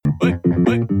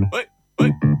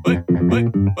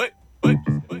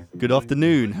Good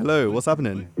afternoon. Hello, what's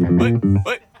happening?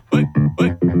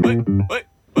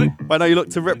 Right now you look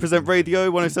to Reprezent Radio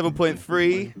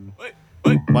 107.3.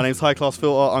 My name's High Class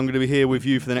Filter. I'm going to be here with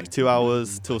you for the next 2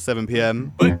 hours till 7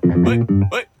 p.m.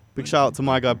 Big shout out to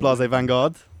my guy Blase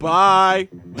Vanguard. Bye.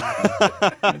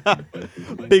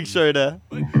 Big show there.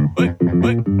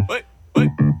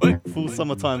 Full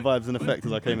summertime vibes in effect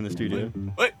as I came in the studio.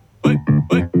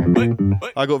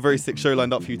 I got a very sick show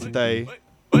lined up for you today.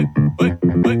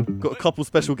 Got a couple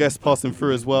special guests passing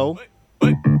through as well.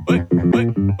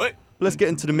 Let's get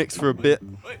into the mix for a bit.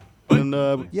 And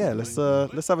yeah, let's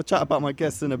have a chat about my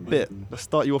guests in a bit. Let's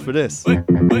start you off with this.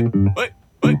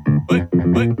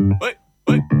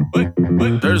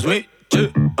 There's me,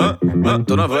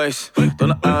 tô na voz, tô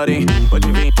na área, hein?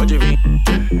 Pode vir, pode vir.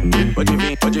 Pode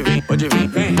vir, pode vir, pode vir,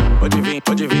 vem. Pode vir,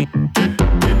 pode vir.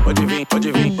 Pode vir,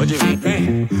 pode vir, pode vir,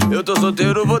 vem. Eu tô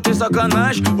solteiro, vou ter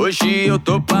sacanagem. Hoje eu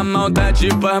tô pra maldade,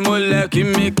 pra mulher que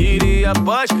me queria.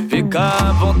 Pode ficar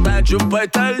à vontade, o pai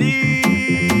tá ali.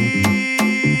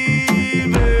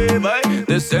 Vai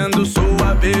descendo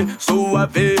suave,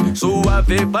 suave,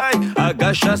 suave, vai.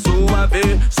 Agacha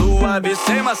suave, suave,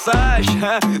 sem massagem.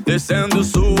 Descendo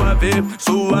suave,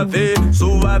 suave,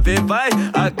 suave, vai.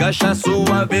 Agacha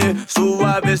suave,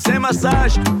 suave, sem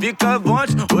massagem. Fica à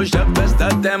vontade, hoje a festa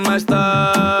até mais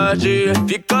tarde.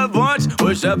 Fica à vontade,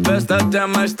 hoje a festa até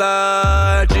mais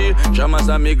tarde. Chama as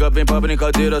amigas, vem pra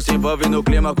brincadeira, se envolve no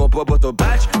clima com o popoto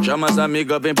bate. Chama as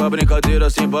amigas, vem pra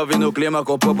brincadeira, se envolve no clima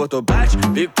com o popoto bate.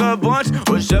 Fica à vontade,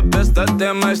 hoje a festa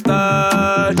até mais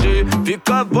tarde.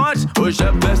 Fica à vontade, hoje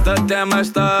a festa até mais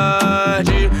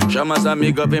tarde. Chama as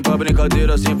amigas, vem pra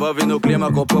brincadeira, se envolve no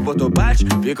clima com o popoto bate.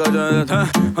 Fica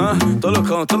tô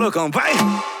loucão, vai!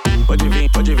 Pode vir,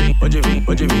 pode vir, pode vir,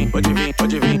 pode vir, pode vir,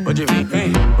 pode vir, pode vir,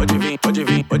 vem. Pode vir, pode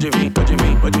vir, pode vir, pode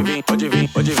vir, pode vir, pode vir,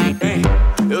 pode vir, vem.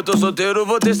 Eu tô solteiro,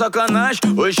 vou ter sacanagem.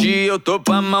 Hoje eu tô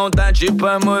pra maldade,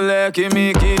 pra mulher que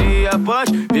me queria.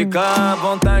 Pode ficar à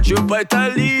vontade, o pai tá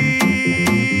ali.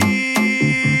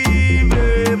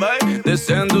 Vai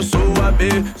descendo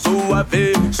suave,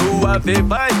 suave, suave,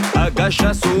 vai.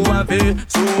 Agacha suave,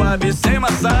 suave, sem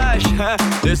massagem.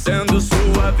 Descendo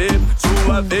suave,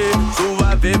 suave,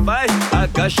 suave, vai.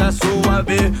 Agacha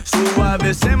suave,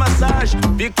 suave, sem massagem.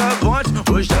 Fica à vontade,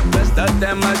 hoje a festa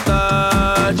até mais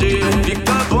tarde.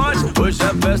 Fica à vontade, hoje a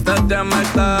festa até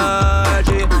mais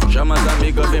tarde. Chama as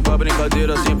amigas, vem pra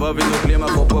brincadeira, se envolve no clima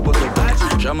com o popo do bate.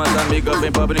 Chama as amigas,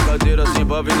 vem pra brincadeira, se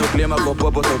envolve no clima com o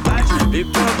popo do bate.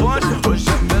 Fica à vontade, hoje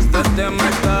a festa até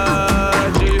mais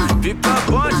tarde. Fica à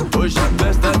vontade, hoje a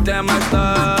festa até mais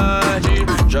tarde.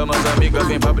 Chama as amigas,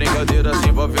 vem pra brincadeira, se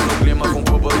envolve no clima com o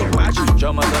popo do bate.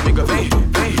 Chama as amigas, vem,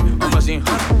 vem, vamos assim.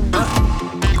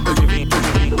 Pode vir, pode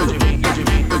vir, pode vir, pode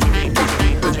vir, pode vir, pode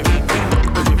vir, pode vir, vem.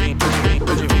 Pode vir, pode vir,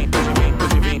 pode vir, pode vir,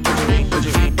 pode vir, pode vir, pode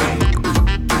vir, vem.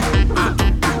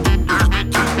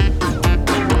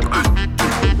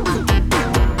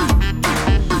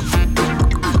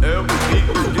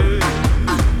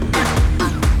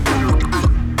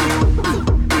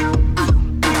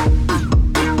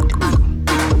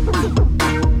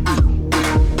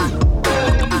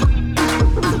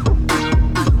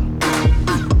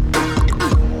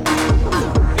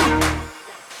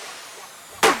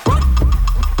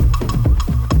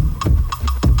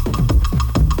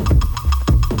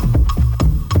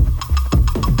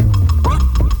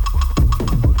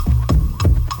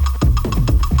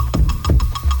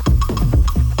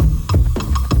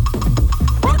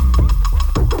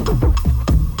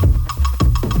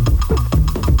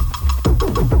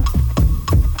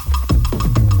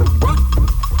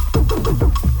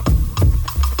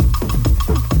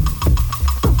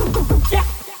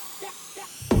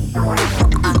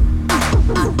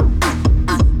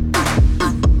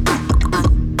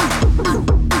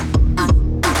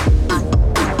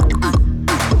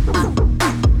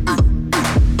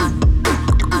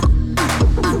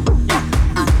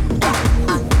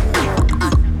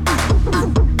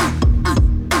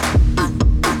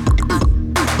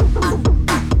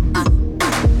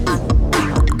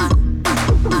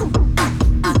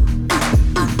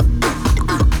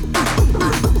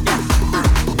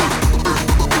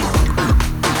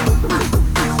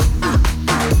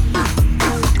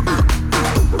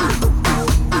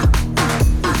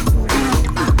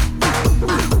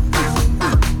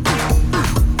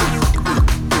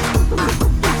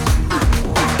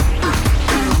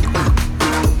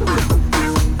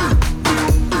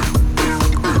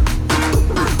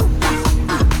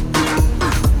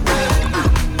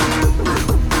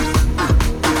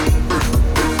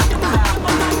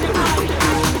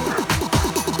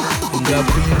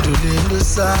 Ngaphendula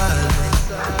isale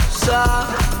sa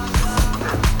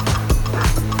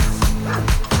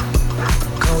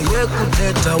Kawuyeka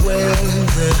uthetha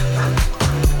wenze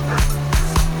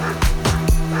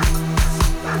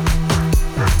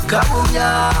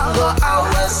Kabumnyango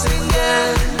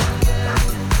awesingene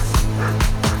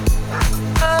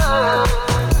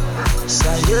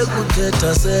Sayeka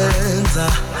uthetha senza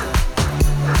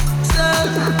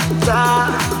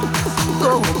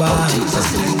Ngoba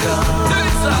Jesus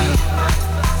lingani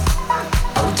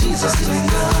Oh Jesus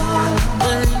lingani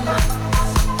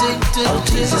Oh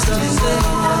Jesus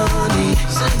lingani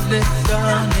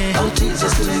Oh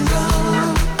Jesus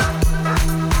lingani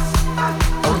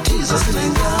Oh Jesus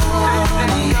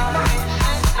lingani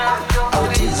Oh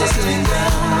Jesus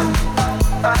lingani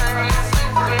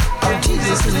Oh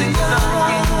Jesus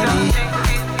lingani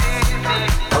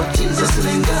Oh Jesus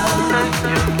lingani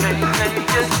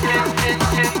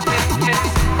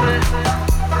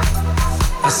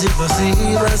Asifa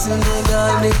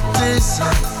sinengani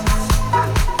tisa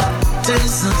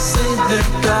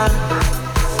sinengani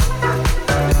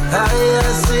Aya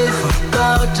asifa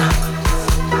kata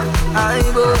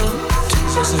Aibo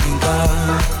tisa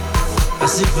sinengani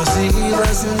Asifa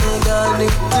sinengani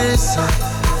tisa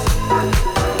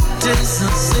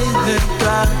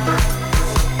sinengani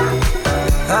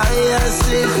Aya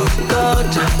asifa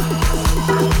kata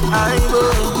Aibo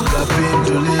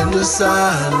Ngaphendula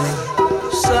isale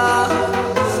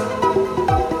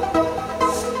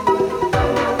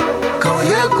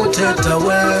Kawuyeka uthetha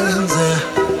wenze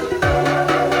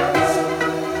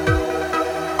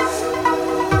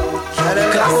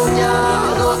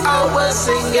Kabumnyango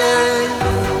awesingene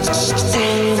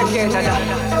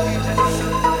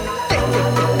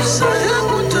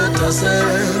Sayeka uthetha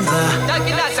senza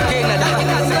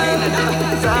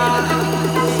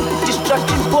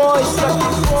Distracting boys, it's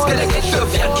gonna get you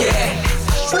again.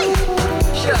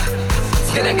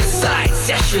 It's gonna get side,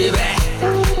 saturate.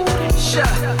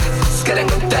 It's gonna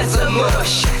go dance a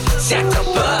mush, set up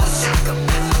bus.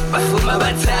 Bafuma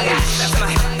bataga,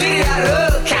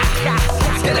 Piraruka.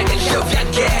 It's gonna get you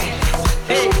again.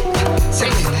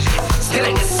 It's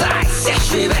gonna get side,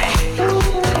 saturate.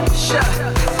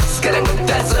 It's gonna go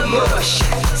dance a mush,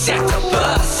 set up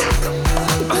bus.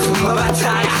 Bafuma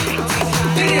bataga,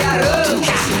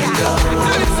 Piraruka.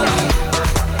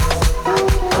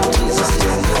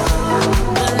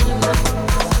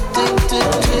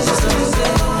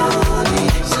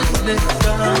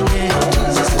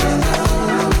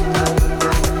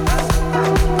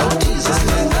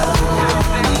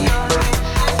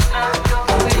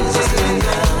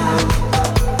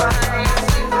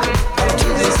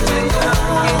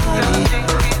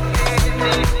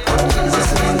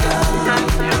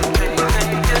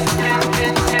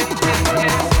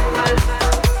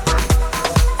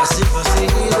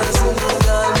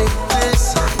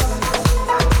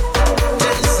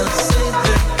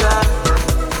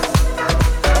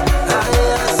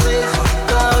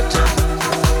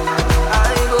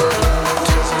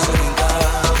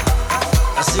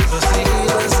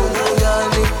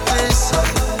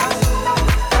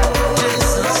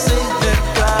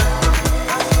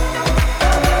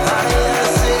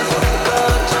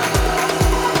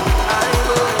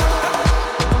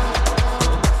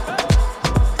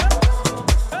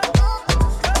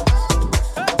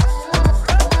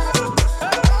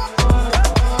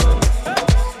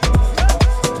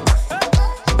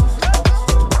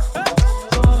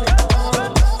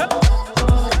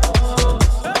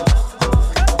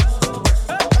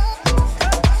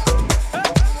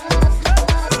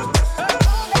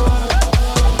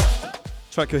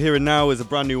 Track you're hearing now is a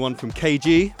brand new one from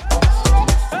KG.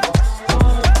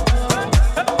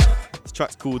 This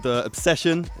track's called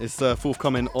Obsession. It's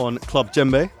forthcoming on Club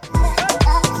Djembe.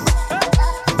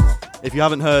 If you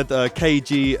haven't heard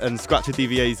KG and Scratcher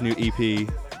DVA's new EP,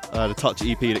 the Touch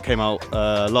EP that came out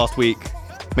last week,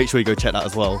 make sure you go check that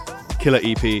as well. Killer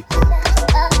EP.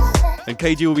 And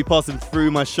KG will be passing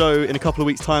through my show in a couple of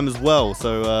weeks' time as well.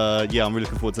 So yeah, I'm really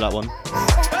looking forward to that one.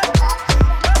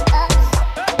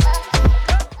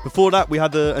 Before that, we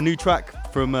had a new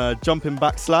track from Jumping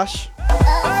Backslash.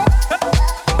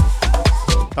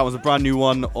 That was a brand new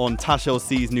one on Tash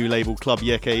LC's new label, Club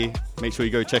Yeke. Make sure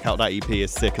you go check out that EP,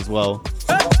 it's sick as well.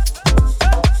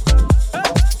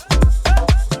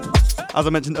 As I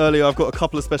mentioned earlier, I've got a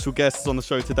couple of special guests on the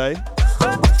show today.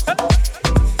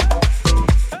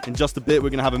 In just a bit, we're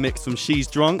going to have a mix from She's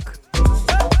Drunk,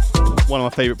 one of my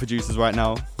favourite producers right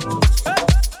now.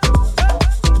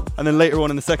 And then later on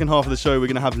in the second half of the show, we're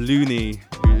going to have LUNY,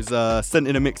 who's sent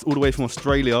in a mix all the way from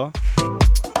Australia.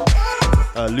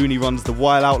 LUNY runs the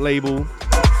While Out label,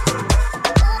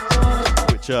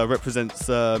 which represents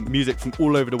music from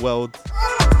all over the world.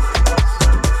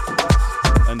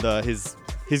 And his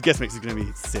guest mix is going to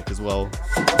be sick as well.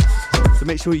 So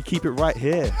make sure you keep it right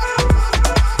here.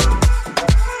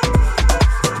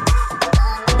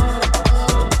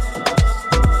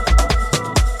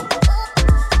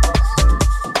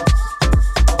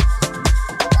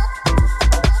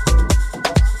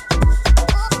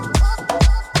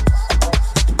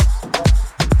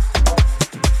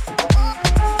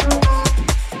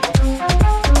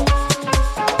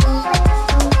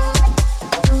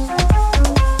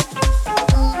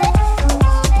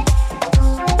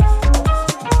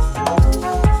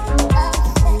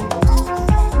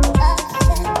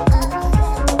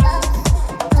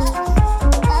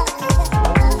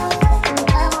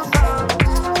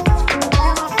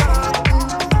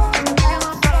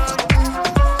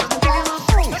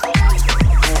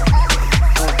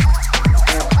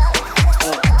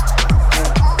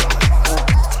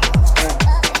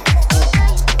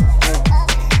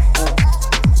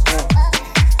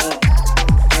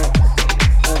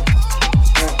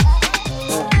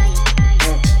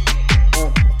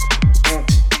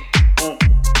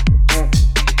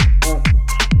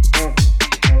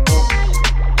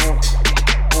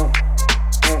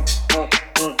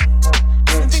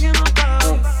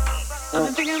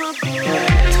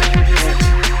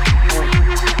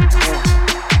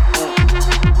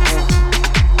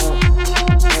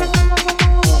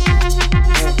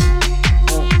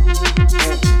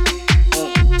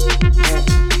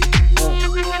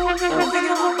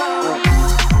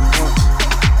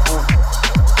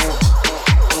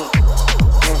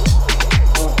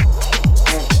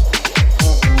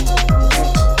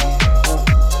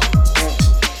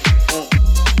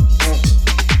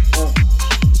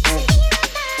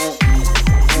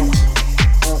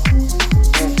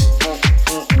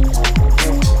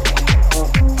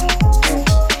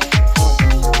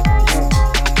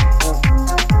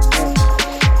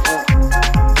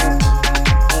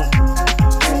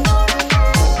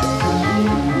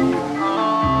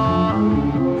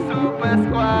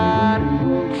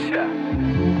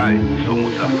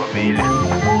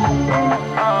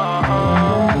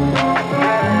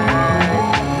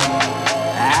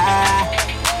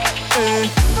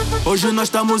 Hoje nós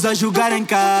estamos a jogar em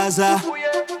casa.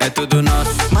 É tudo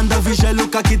nosso. Manda vir gelo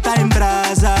que aqui tá em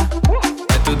brasa.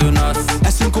 É tudo nosso. É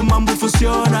assim que o mambo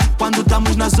funciona quando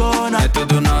estamos na zona. É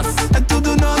tudo nosso. É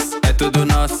tudo nosso. É tudo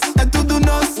nosso. É tudo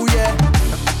nosso. Yeah.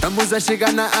 Estamos a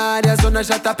chegar na área, a zona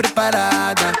já tá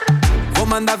preparada. Vou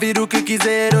mandar vir o que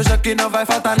quiser, hoje aqui não vai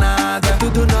faltar nada. É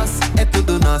tudo nosso, é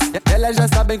tudo nosso. Elas já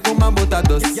sabem que o mambo tá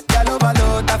doce. Já no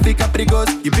valor, tá fica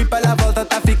perigoso. E o pipa lá volta,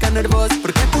 tá fica nervoso.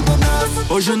 Porque é tudo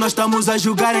nosso. Hoje nós estamos a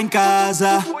jogar em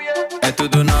casa. É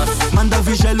tudo nosso. Manda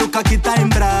vir gelo que aqui tá em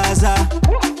brasa.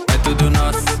 É tudo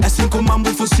nosso. É assim que o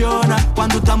mambo funciona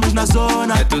quando estamos na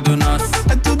zona. É tudo nosso.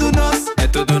 É tudo nosso. É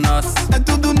tudo nosso. É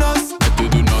tudo nosso. É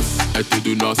tudo nosso, é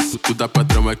tudo nosso. Tudo é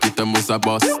padrão, aqui estamos a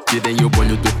boss. Tirem o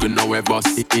bolho do que não é vosso.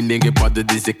 E ninguém pode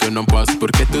dizer que eu não posso,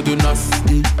 porque é tudo nosso.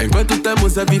 Enquanto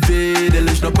estamos a viver,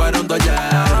 eles não param de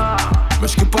olhar.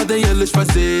 Mas que podem eles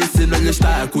fazer se não lhes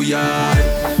está a cuidar?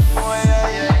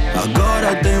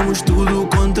 Agora temos tudo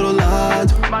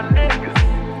controlado.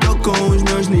 Tô com os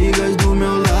meus niggas do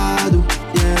meu lado.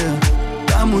 Yeah.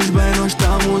 Estamos bem, nós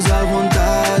estamos à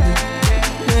vontade.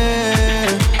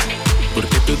 Yeah.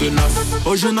 Porque é tudo nosso.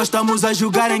 Hoje nós estamos a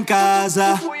jogar em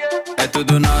casa. É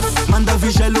tudo nosso. Manda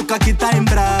vir gelo que aqui tá em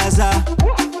brasa.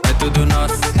 É tudo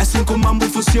nosso. É assim que o mambo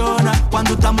funciona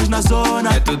quando estamos na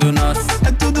zona. É tudo nosso.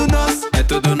 É tudo nosso. É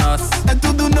tudo nosso. É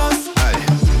tudo nosso.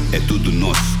 É tudo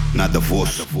nosso, nada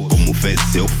vosso. Como vês,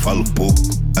 eu falo pouco.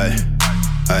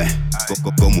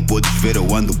 Como podes ver,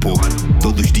 eu ando pouco.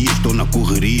 Todos os dias estou na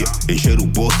correria. Encher o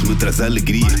bolso me traz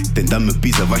alegria. Tentar me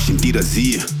pisa, vais sentir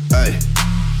azia.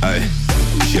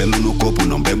 Gelo no copo,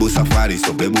 não bebo safari.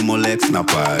 Só bebo moleques na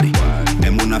party.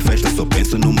 Mesmo na festa, só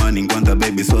penso no mano enquanto a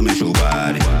baby só me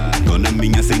chubar. Tô na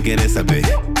minha sem querer saber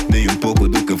nem um pouco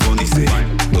do que vão dizer.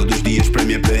 Todos os dias pra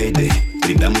minha payday.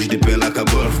 Brindamos de pela com a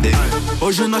birthday.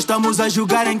 Hoje nós estamos a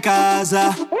jogar em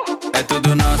casa. É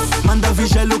tudo nosso. Manda vir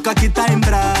gelo que aqui tá em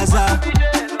brasa.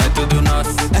 É tudo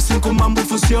nosso. É assim que o mambo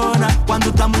funciona quando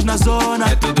estamos na zona.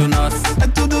 É tudo nosso. É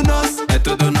tudo nosso. É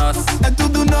tudo nosso. É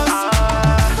tudo nosso.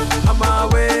 I'm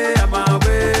away, I'm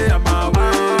away, I'm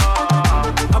away.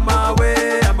 I'm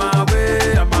away, I'm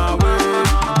away, I'm away.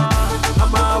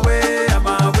 I'm away, I'm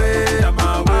away, I'm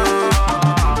away.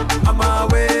 I'm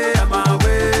away, I'm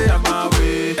away, I'm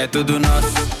away. É tudo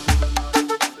nosso.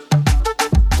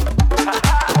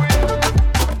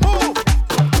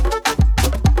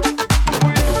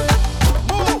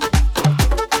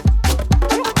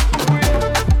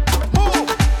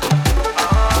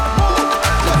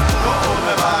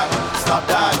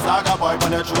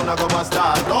 the tune I go and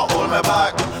start. Don't hold me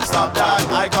back, stop that.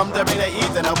 I come to bring the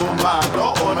heat in a boom bang.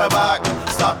 Don't hold me back,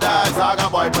 stop that. Saga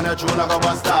boy when the tune I go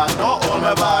and start. Don't hold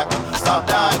me back, stop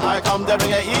that. I come to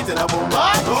bring the heat in a boom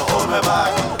bang. Don't hold me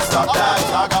back, stop that.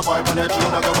 Saga boy when the tune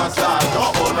I go and start.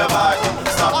 Don't hold me back,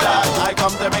 stop that. I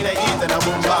come to bring the heat in a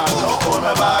boom bang. Don't hold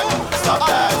me back, stop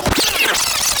that.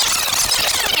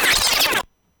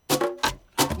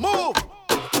 Move.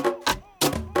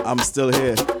 I'm still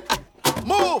here.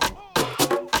 Move.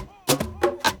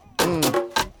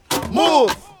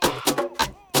 Move.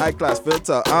 High class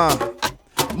filter,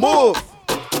 Move.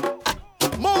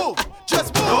 Move.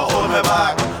 Just move. Don't hold me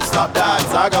back. Stop that.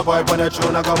 Saga boy when the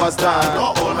tune I go and start.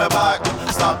 Don't hold me back.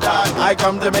 Stop that. I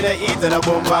come to me the eat in a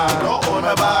boom bang. Don't hold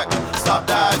me back. Stop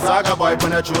that. Saga boy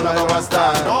when the tune I go and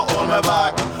start. Don't hold me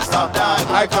back. Stop that.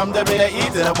 I come to me the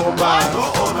eat in a boom bang.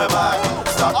 Don't hold me back.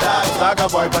 Stop that. Saga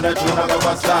boy when the tune I go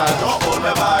and start. Don't hold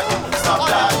me back. Stop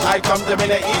that. I come to me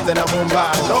the eat in a boom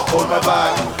bang. Don't hold me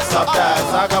back. Stop that.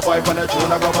 Saga boy when the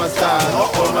tune I go and start.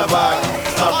 Don't hold me back.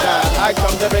 Stop that. I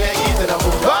come to me the eat in a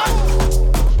boom bang.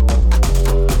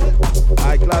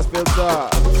 High class filter.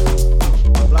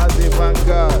 Blase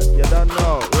Vanguard. You don't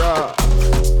know, raw.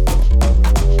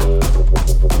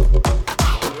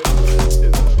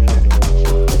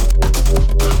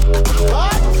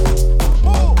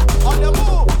 Move on your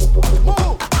move,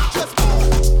 move, just move,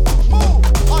 move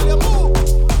on your move,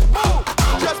 move,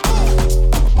 just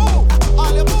move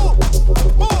on your move,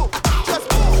 move, just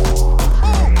move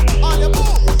on your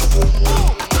move,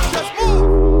 just move.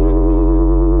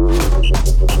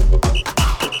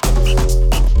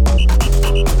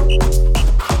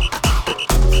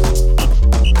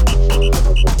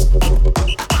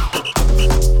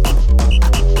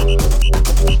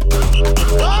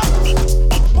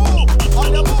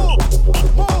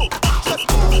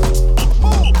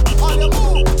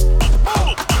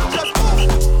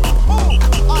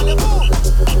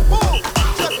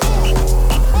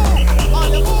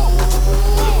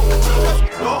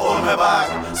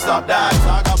 Stop that,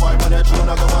 Saga boy when the tune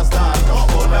I go and start. Don't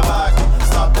hold me back,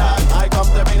 stop that. I come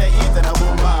to bring the heat in a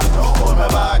boom bang. Don't hold me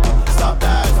back, stop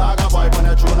that. Saga boy when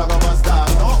the tune I go and start.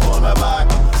 Don't hold me back,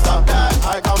 stop that.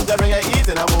 I come to bring the heat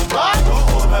in a boom bang. Don't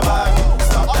hold me back,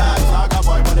 stop that. Saga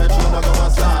boy when the tune I go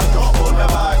and start. Don't hold me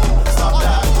back, stop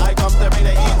that. I come to bring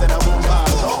the heat in a boom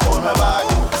bang. Don't hold me back,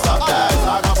 stop that.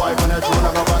 Saga boy when the tune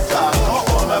I go and start. Don't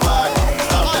hold me back,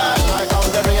 stop that. I come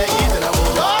to bring the heat in a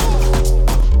boom bang.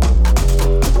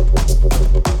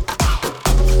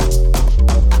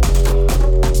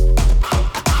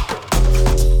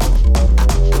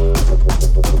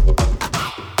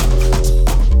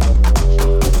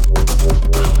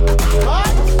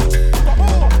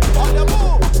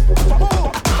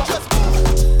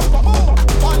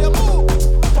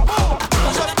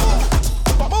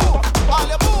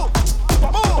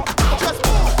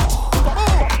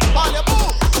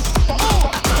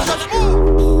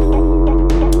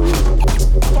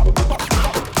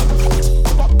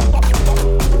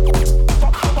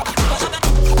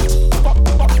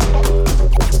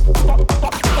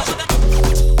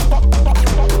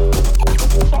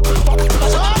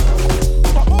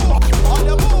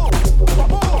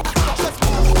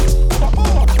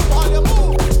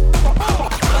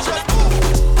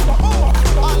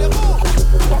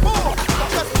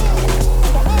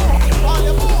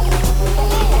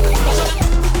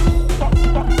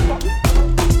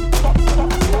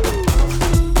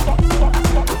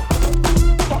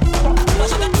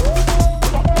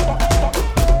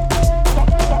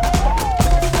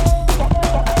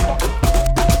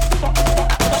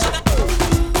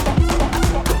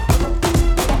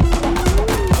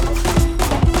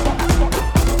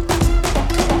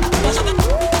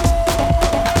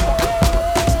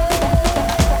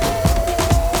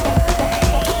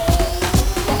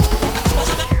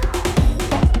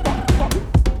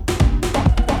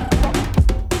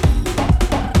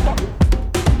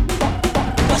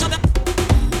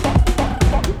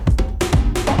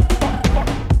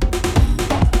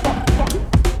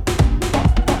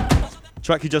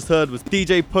 Track you just heard was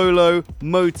DJ Polo,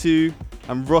 Motu,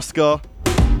 and Rosca.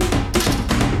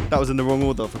 That was in the wrong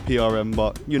order for PRM,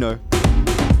 but you know.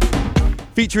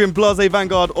 Featuring Blase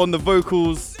Vanguard on the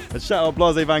vocals. And shout out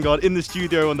Blase Vanguard in the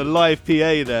studio on the live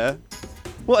PA there.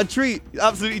 What a treat.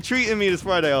 Absolutely treating me this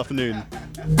Friday afternoon.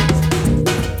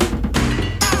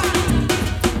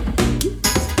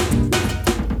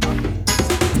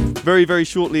 Very, very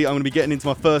shortly, I'm going to be getting into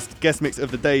my first guest mix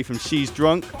of the day from She's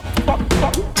Drunk,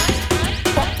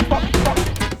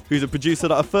 who's a producer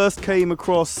that I first came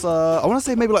across, I want to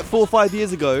say maybe like 4 or 5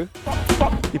 years ago.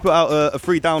 He put out a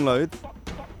free download.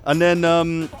 And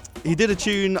then he did a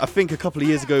tune, I think, a couple of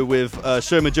years ago with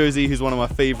Shoma Josie, who's one of my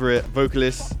favourite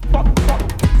vocalists.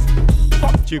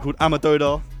 A tune called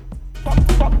Amadoda.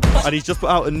 And he's just put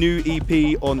out a new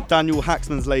EP on Daniel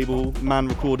Haxman's label, Man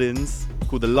Recordings,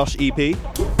 called the Lush EP.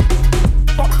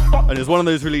 And it was one of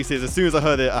those releases, as soon as I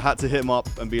heard it, I had to hit him up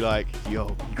and be like,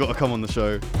 yo, you gotta come on the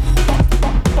show.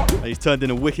 And he's turned in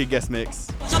a wicked guest mix.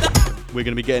 We're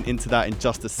gonna be getting into that in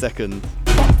just a second.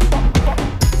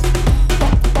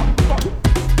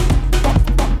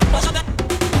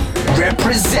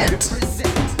 Represent.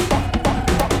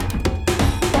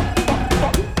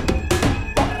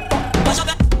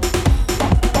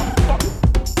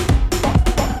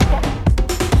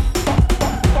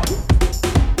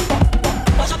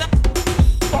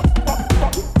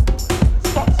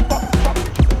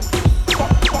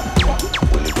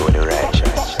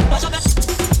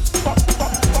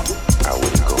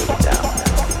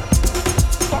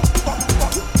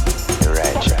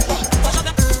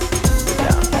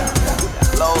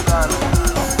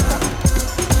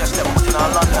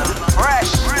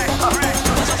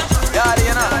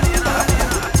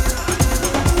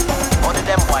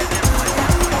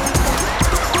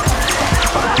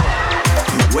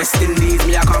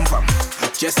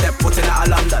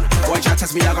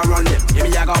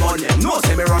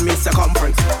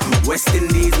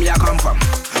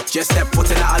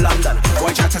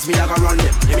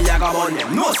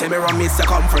 Say me run me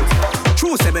circumference.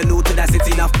 True say me new to the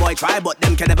city, enough boy try, but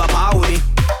them can never power me.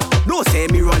 No say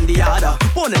me run the order,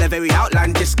 born in a very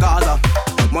outlandish Gaza.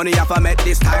 Money have I met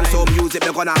this time, so music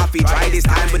me gonna have to try this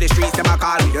time. But the streets them a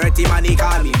call me, dirty money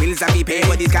call me. Bills I be paid,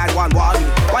 but these guys want war me.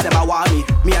 Why them a war me?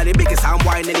 Me are the biggest sound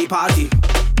boy in any party.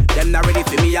 Them not ready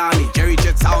for me army. Jerry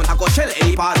Jet sound, I go shell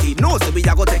any party. No, so we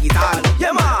a go take it all. Yeah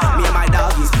man, me and my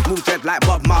doggies move jet like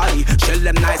Bob Marley. Shell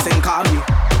them nice and calmly.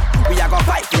 We a go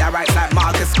fight for your rights like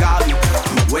Marcus Garvey.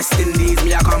 West Indies,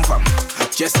 me a come from.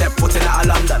 Just step foot in out of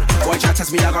London. Boy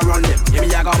chatters, me a go run them. Yeah,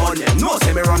 me a go burn them. No,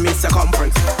 say me run me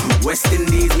circumference. West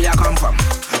Indies, me a come from.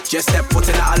 Just step foot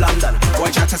in out of London. Boy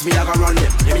chatters, me a go run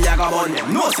them. Yeah, me a go burn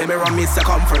them. No, say me run me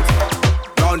circumference.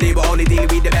 Round day, but only deal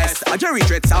with the best. A Jerry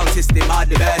Dread sound system are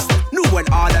the best. New one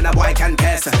hard and a boy can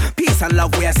test. Peace and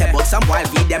love we a set, but some boy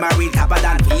feed them a real tapper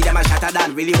than. Feed them a shatter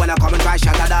than. Really wanna come and try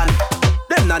shatter than.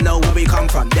 Them not know where we come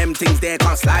from. Them things they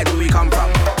can't slide where we come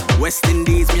from. West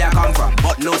Indies me a come from,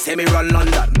 but no say me run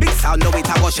London. Big sound know it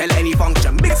a go shell any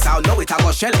function. Big sound know it a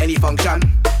go shell any function.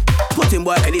 Put in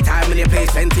work anytime in your place.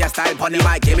 Plenty of style pon the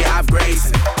mic, give me have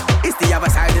grace. It's the other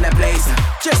side in the place.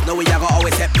 Just know we a go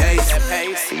always set pace.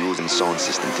 Using sound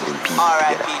system to compete.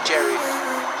 R.I.P. Jerry.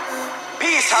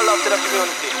 Peace and love to the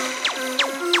community.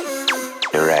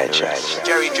 You're right,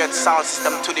 Jerry Jet sound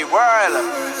system to the world.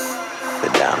 The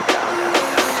downtown.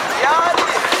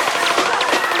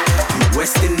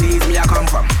 West Indies, me a come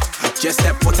from. Just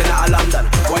step foot in out of London.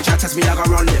 Boy chatters, me a go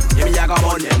run them. Yeah, me a go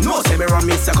burn them. No, say me run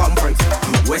me circumference.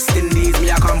 West Indies, me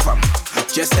a come from.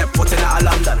 Just step foot in out of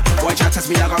London. Boy chatters,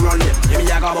 me a go run them. Yeah, me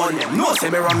a go burn them. No, say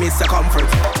me run me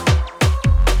circumference.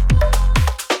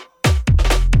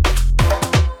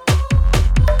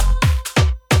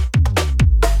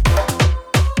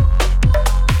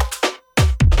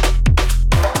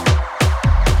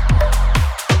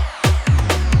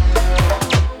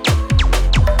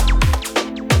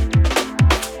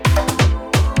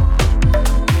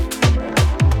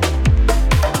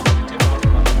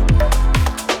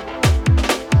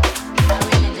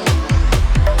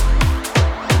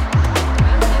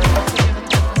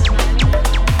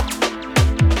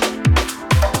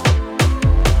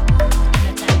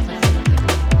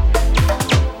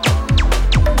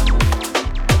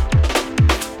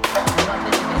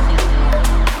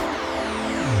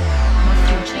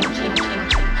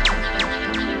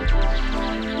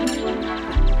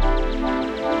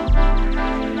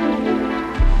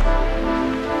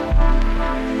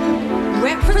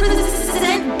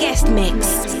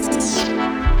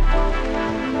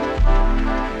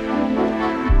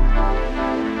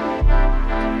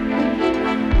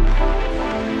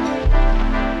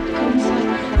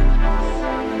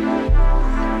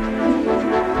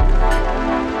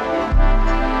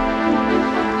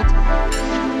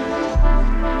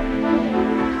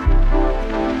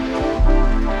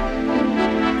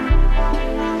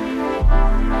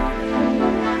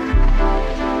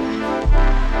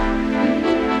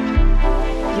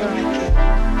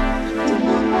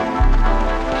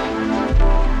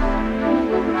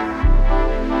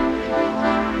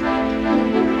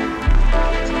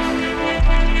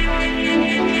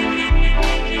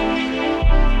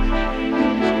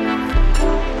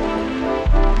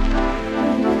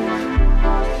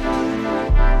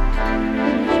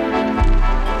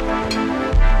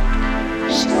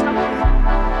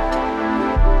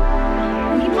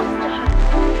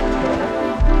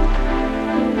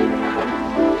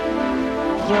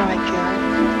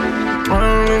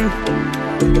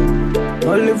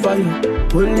 Only fire,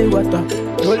 only water,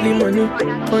 only money,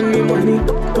 only money,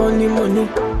 only money,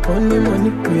 only money.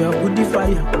 We are put the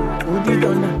fire, put the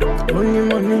thunder. Only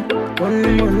money,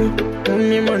 only money,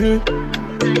 only money.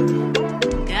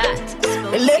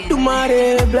 Let the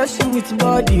mare bless you with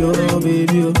body, oh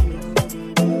baby. Oh.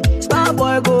 Star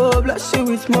boy go bless you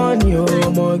with money,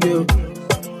 oh my girl.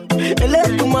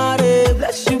 Let the mare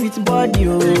bless you with body,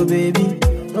 oh baby.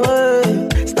 Oh,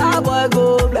 star boy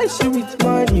go bless you with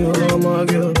money, oh my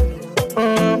girl.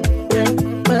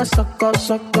 Yeah, sucker,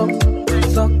 sucker,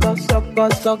 sucker,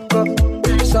 sucker, sucker,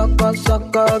 sucker,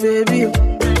 sucker, baby.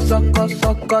 Sucker,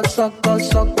 sucker, sucker,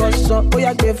 sucker, sucker. Oh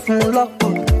yeah, give me lock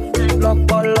up,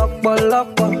 lock up, lock up,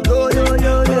 lock up. Yo, yo,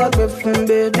 yo, yo, give me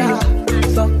baby.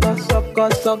 Sucker, sucker,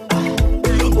 sucker.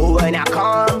 Oh, when I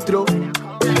come through,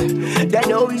 they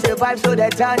know we survive, so they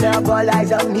turn up all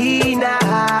eyes on me now.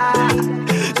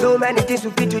 So many things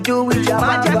we fit to do with your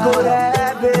magic,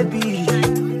 baby.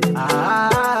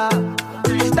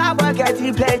 Stop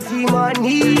getting plenty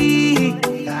money.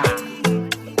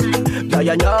 Yeah,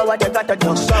 you know what you gotta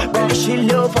do. She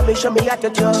love for me, show me how to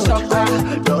do.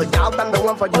 No doubt I'm the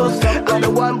one for you. I'm the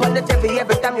one for the TV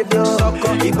every time you do.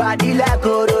 Your body like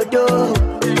Orodo.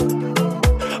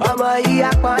 I'm a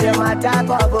yakpa, my type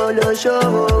of bolo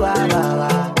show.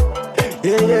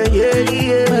 Yeah, yeah,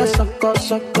 yeah. Sucker,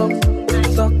 sucker,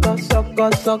 sucker,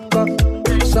 sucker, sucker,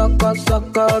 sucker,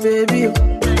 sucker, baby.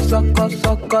 Sucker,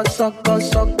 sucker, sucker,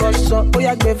 sucker, sucker. Oh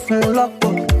yeah, give me lock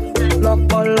up,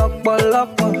 lock up, lock up,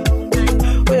 lock up.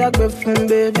 Oh yeah, give me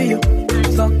baby.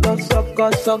 Sucker,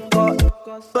 sucker, sucker.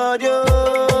 Body,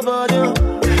 body,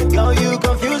 girl, you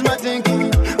confuse my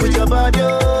thinking with your body,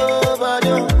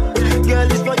 body. Girl,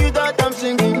 it's for you that I'm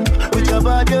singing with your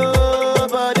body,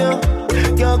 body.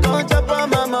 Girl, come chop on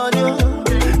my money,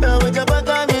 with your back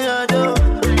on me,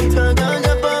 girl, come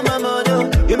chop on my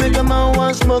money. You make a man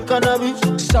want smoke cannabis,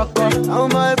 sucker. How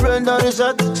my friend on the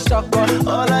shot, sucker.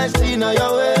 All I see now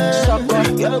your way, sucker.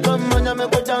 Girl, come on, you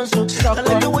make me dance, sucker. I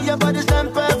like the way your body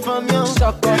stand from you,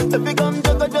 sucker. Baby, come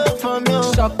take a dip from you,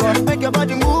 sucker. Make your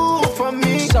body move from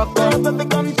me, sucker. Baby,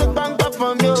 come take bank up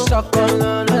from you, sucker.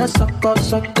 Sucker,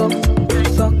 sucker,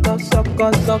 sucker,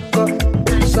 sucker, sucker,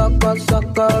 sucker,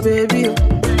 sucker, baby.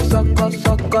 Sucker,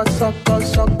 sucker, sucker,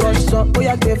 sucker, sucker. Oh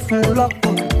yeah, give me lock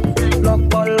up,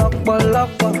 lock up, lock up,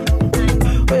 lock up.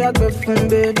 Oh yeah, give me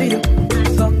baby.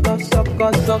 Sucker,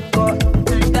 sucker, sucker.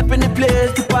 Step in the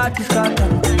place, the party starter.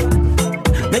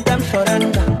 Make them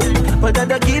surrender. But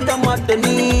I give them what they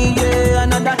need, yeah.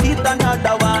 Another hit,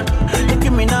 another one. Nicki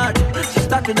Minaj, she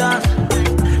start to dance.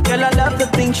 Girl, I love the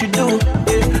things you do,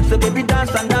 yeah. So baby,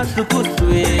 dance and dance to good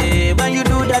way. When you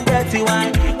do that dirty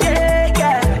wine, yeah,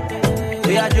 yeah.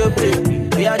 We are your baby,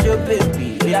 we are your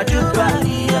baby, we are your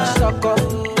body, yeah. Sucker.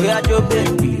 We are your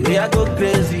baby, we are go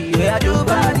crazy, we are your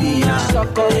body, yeah.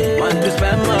 Sucker. Want to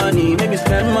spend money, make me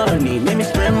spend money, make me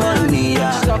spend money,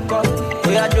 yeah. Sucker.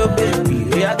 We are your baby,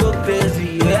 we are go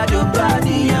crazy, we are your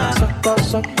body, yeah. Sucker,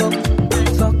 sucker,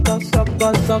 sucker,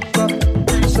 sucker, sucker,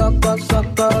 sucker,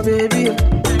 sucker, baby.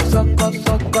 Sucker,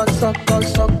 sucker, sucker,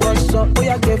 sucker, sucker. Oh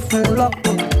yeah, give me lock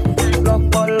up,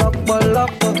 lock up, lock up,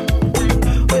 lock up.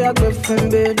 Oh yeah, give me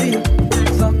baby.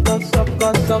 Sucker,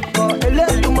 sucker, sucker. Hey,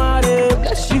 let the mare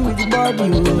bless you with body,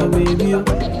 oh baby.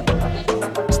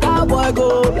 Star boy go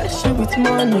bless you with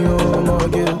money, oh my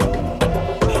girl.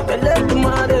 Hey, let the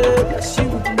mare bless you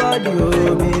with body,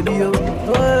 oh baby.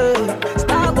 Hey,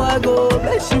 star boy go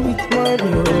bless you with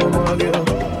money, oh my girl.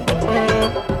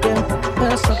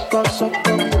 Yeah, sucker,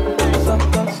 sucker,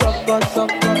 sucker, sucker,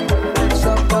 sucker,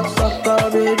 sucker, sucker,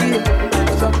 baby.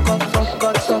 Sucker,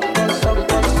 sucker, sucker,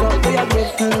 sucker, sucker. Yeah,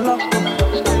 give me lock up,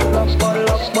 lock up,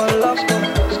 lock up, lock up.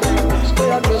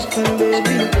 Yeah, give me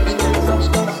baby.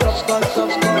 Sucker, sucker,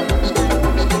 sucker.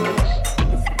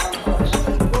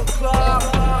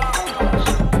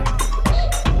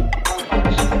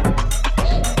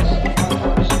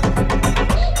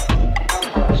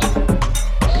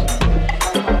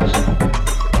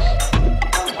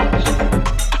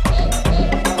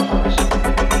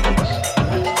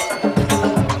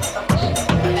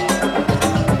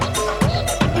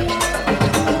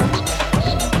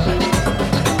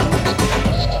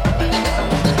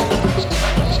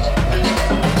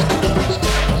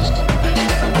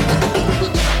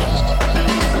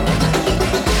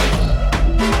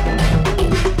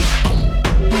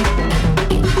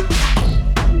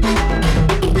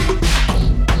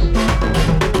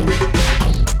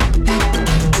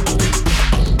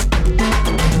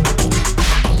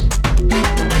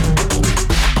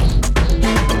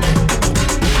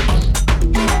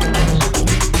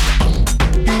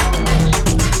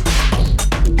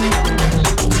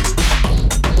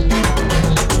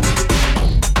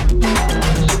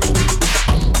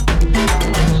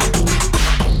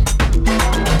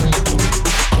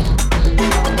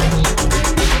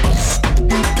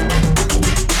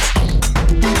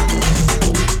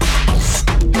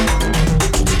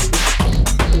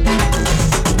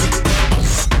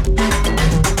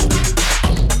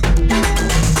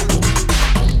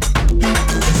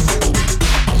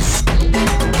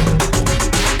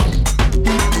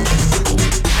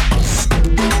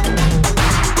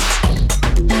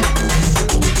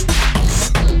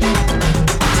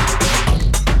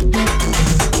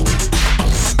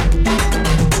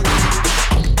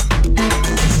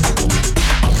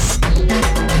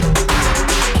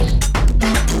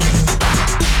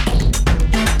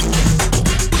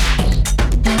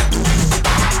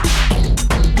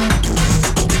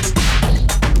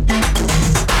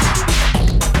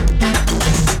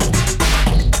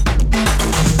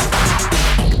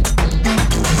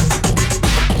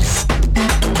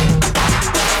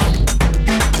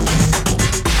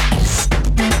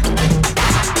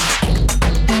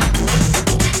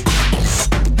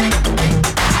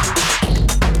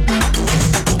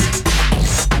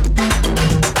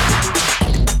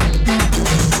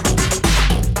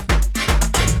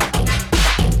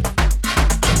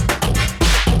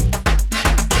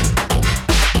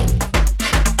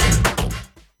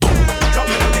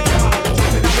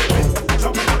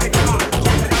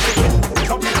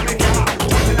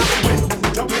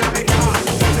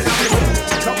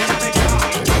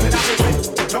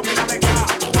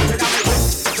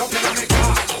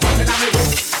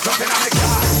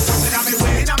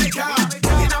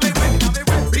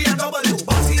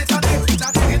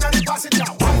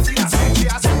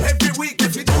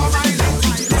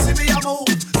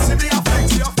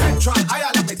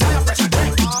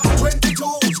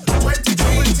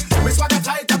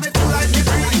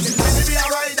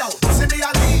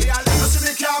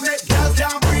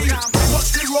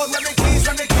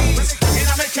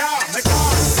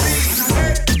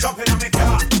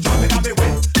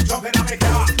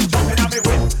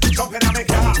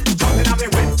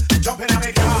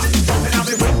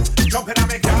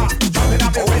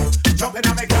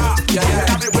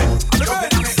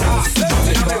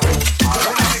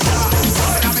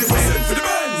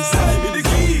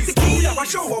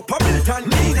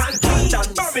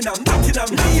 Birmingham, Nottingham,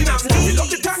 Leeds. Love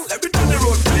the tank, let me down the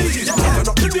road, please. Turn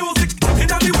up the music,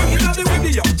 inna the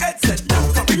radio, headset,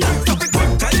 laptop it quick.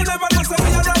 'Cause you never know, so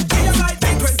we are right here like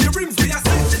 20 rims, we are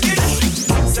set to itch.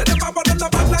 Set them up on the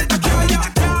back like the car.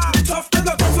 Tough than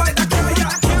the tough like the car.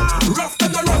 Rough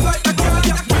than the rough like the car.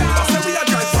 So we are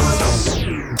drive far now.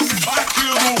 Back to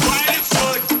the right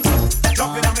foot.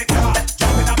 Jumping on me car,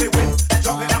 jumping on me whip,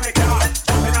 jumping on me car,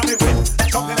 jumping on me whip,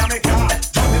 jumping on me car,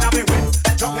 jumping on me whip,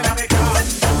 jumping on me car,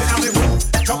 jumping on me whip,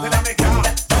 jumping on me car,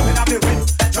 jumping on me whip,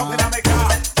 jumping on me car,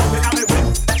 jumping on me whip,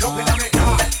 jumping on me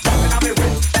car, jumping on me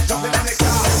whip, jumping on me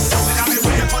car, jumping on me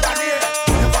whip. You put a near,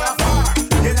 you put a far.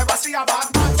 You never see a bad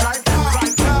man drive car.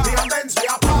 We are Benz, we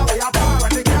are power,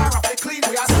 and the car off the clean,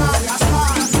 we are smart, we are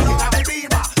smart. Inna the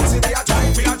Beamer, see we are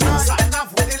drive, starting off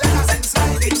with the letters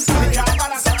inside. We can't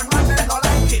balance certain man, them no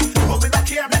like it, but we don't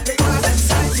care, make they gonna them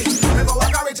sight it. We go a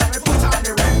garage and we put on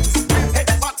the rims. Head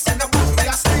box in the back, we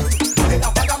are sting. Head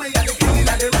up a me and the king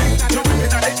inna the ring. Jumping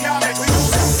inna the car, make we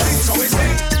lose it. So we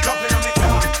sing, jumping on me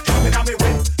car, jumping on me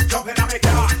whip, jumping on me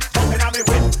car, jumping on me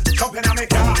whip, jumping on me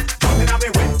car, jumping on me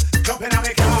whip, jumping on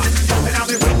me car, jumping on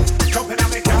me whip, jumping on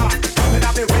me car, jumping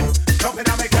on me whip, jumping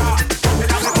on me car,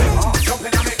 jumping on me whip, jumping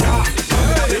on me car, jumping on me whip, jumping on me car,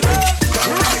 jumping on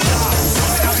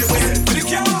me whip. The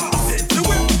car, the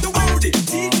whip, the Audi,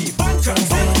 TT, Banjo,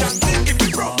 Sing, if we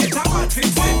broke it, I want fix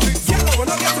it. Yellow, when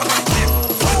I get on my tip.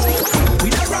 We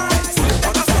are right,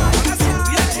 on a slide,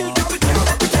 we are chill, we can't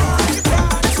rock, we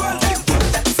can't 12,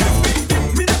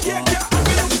 15, me the care, I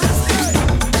feel impressed.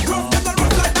 Rough than the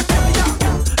rough like the car,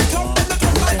 tough than the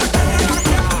tough like the car.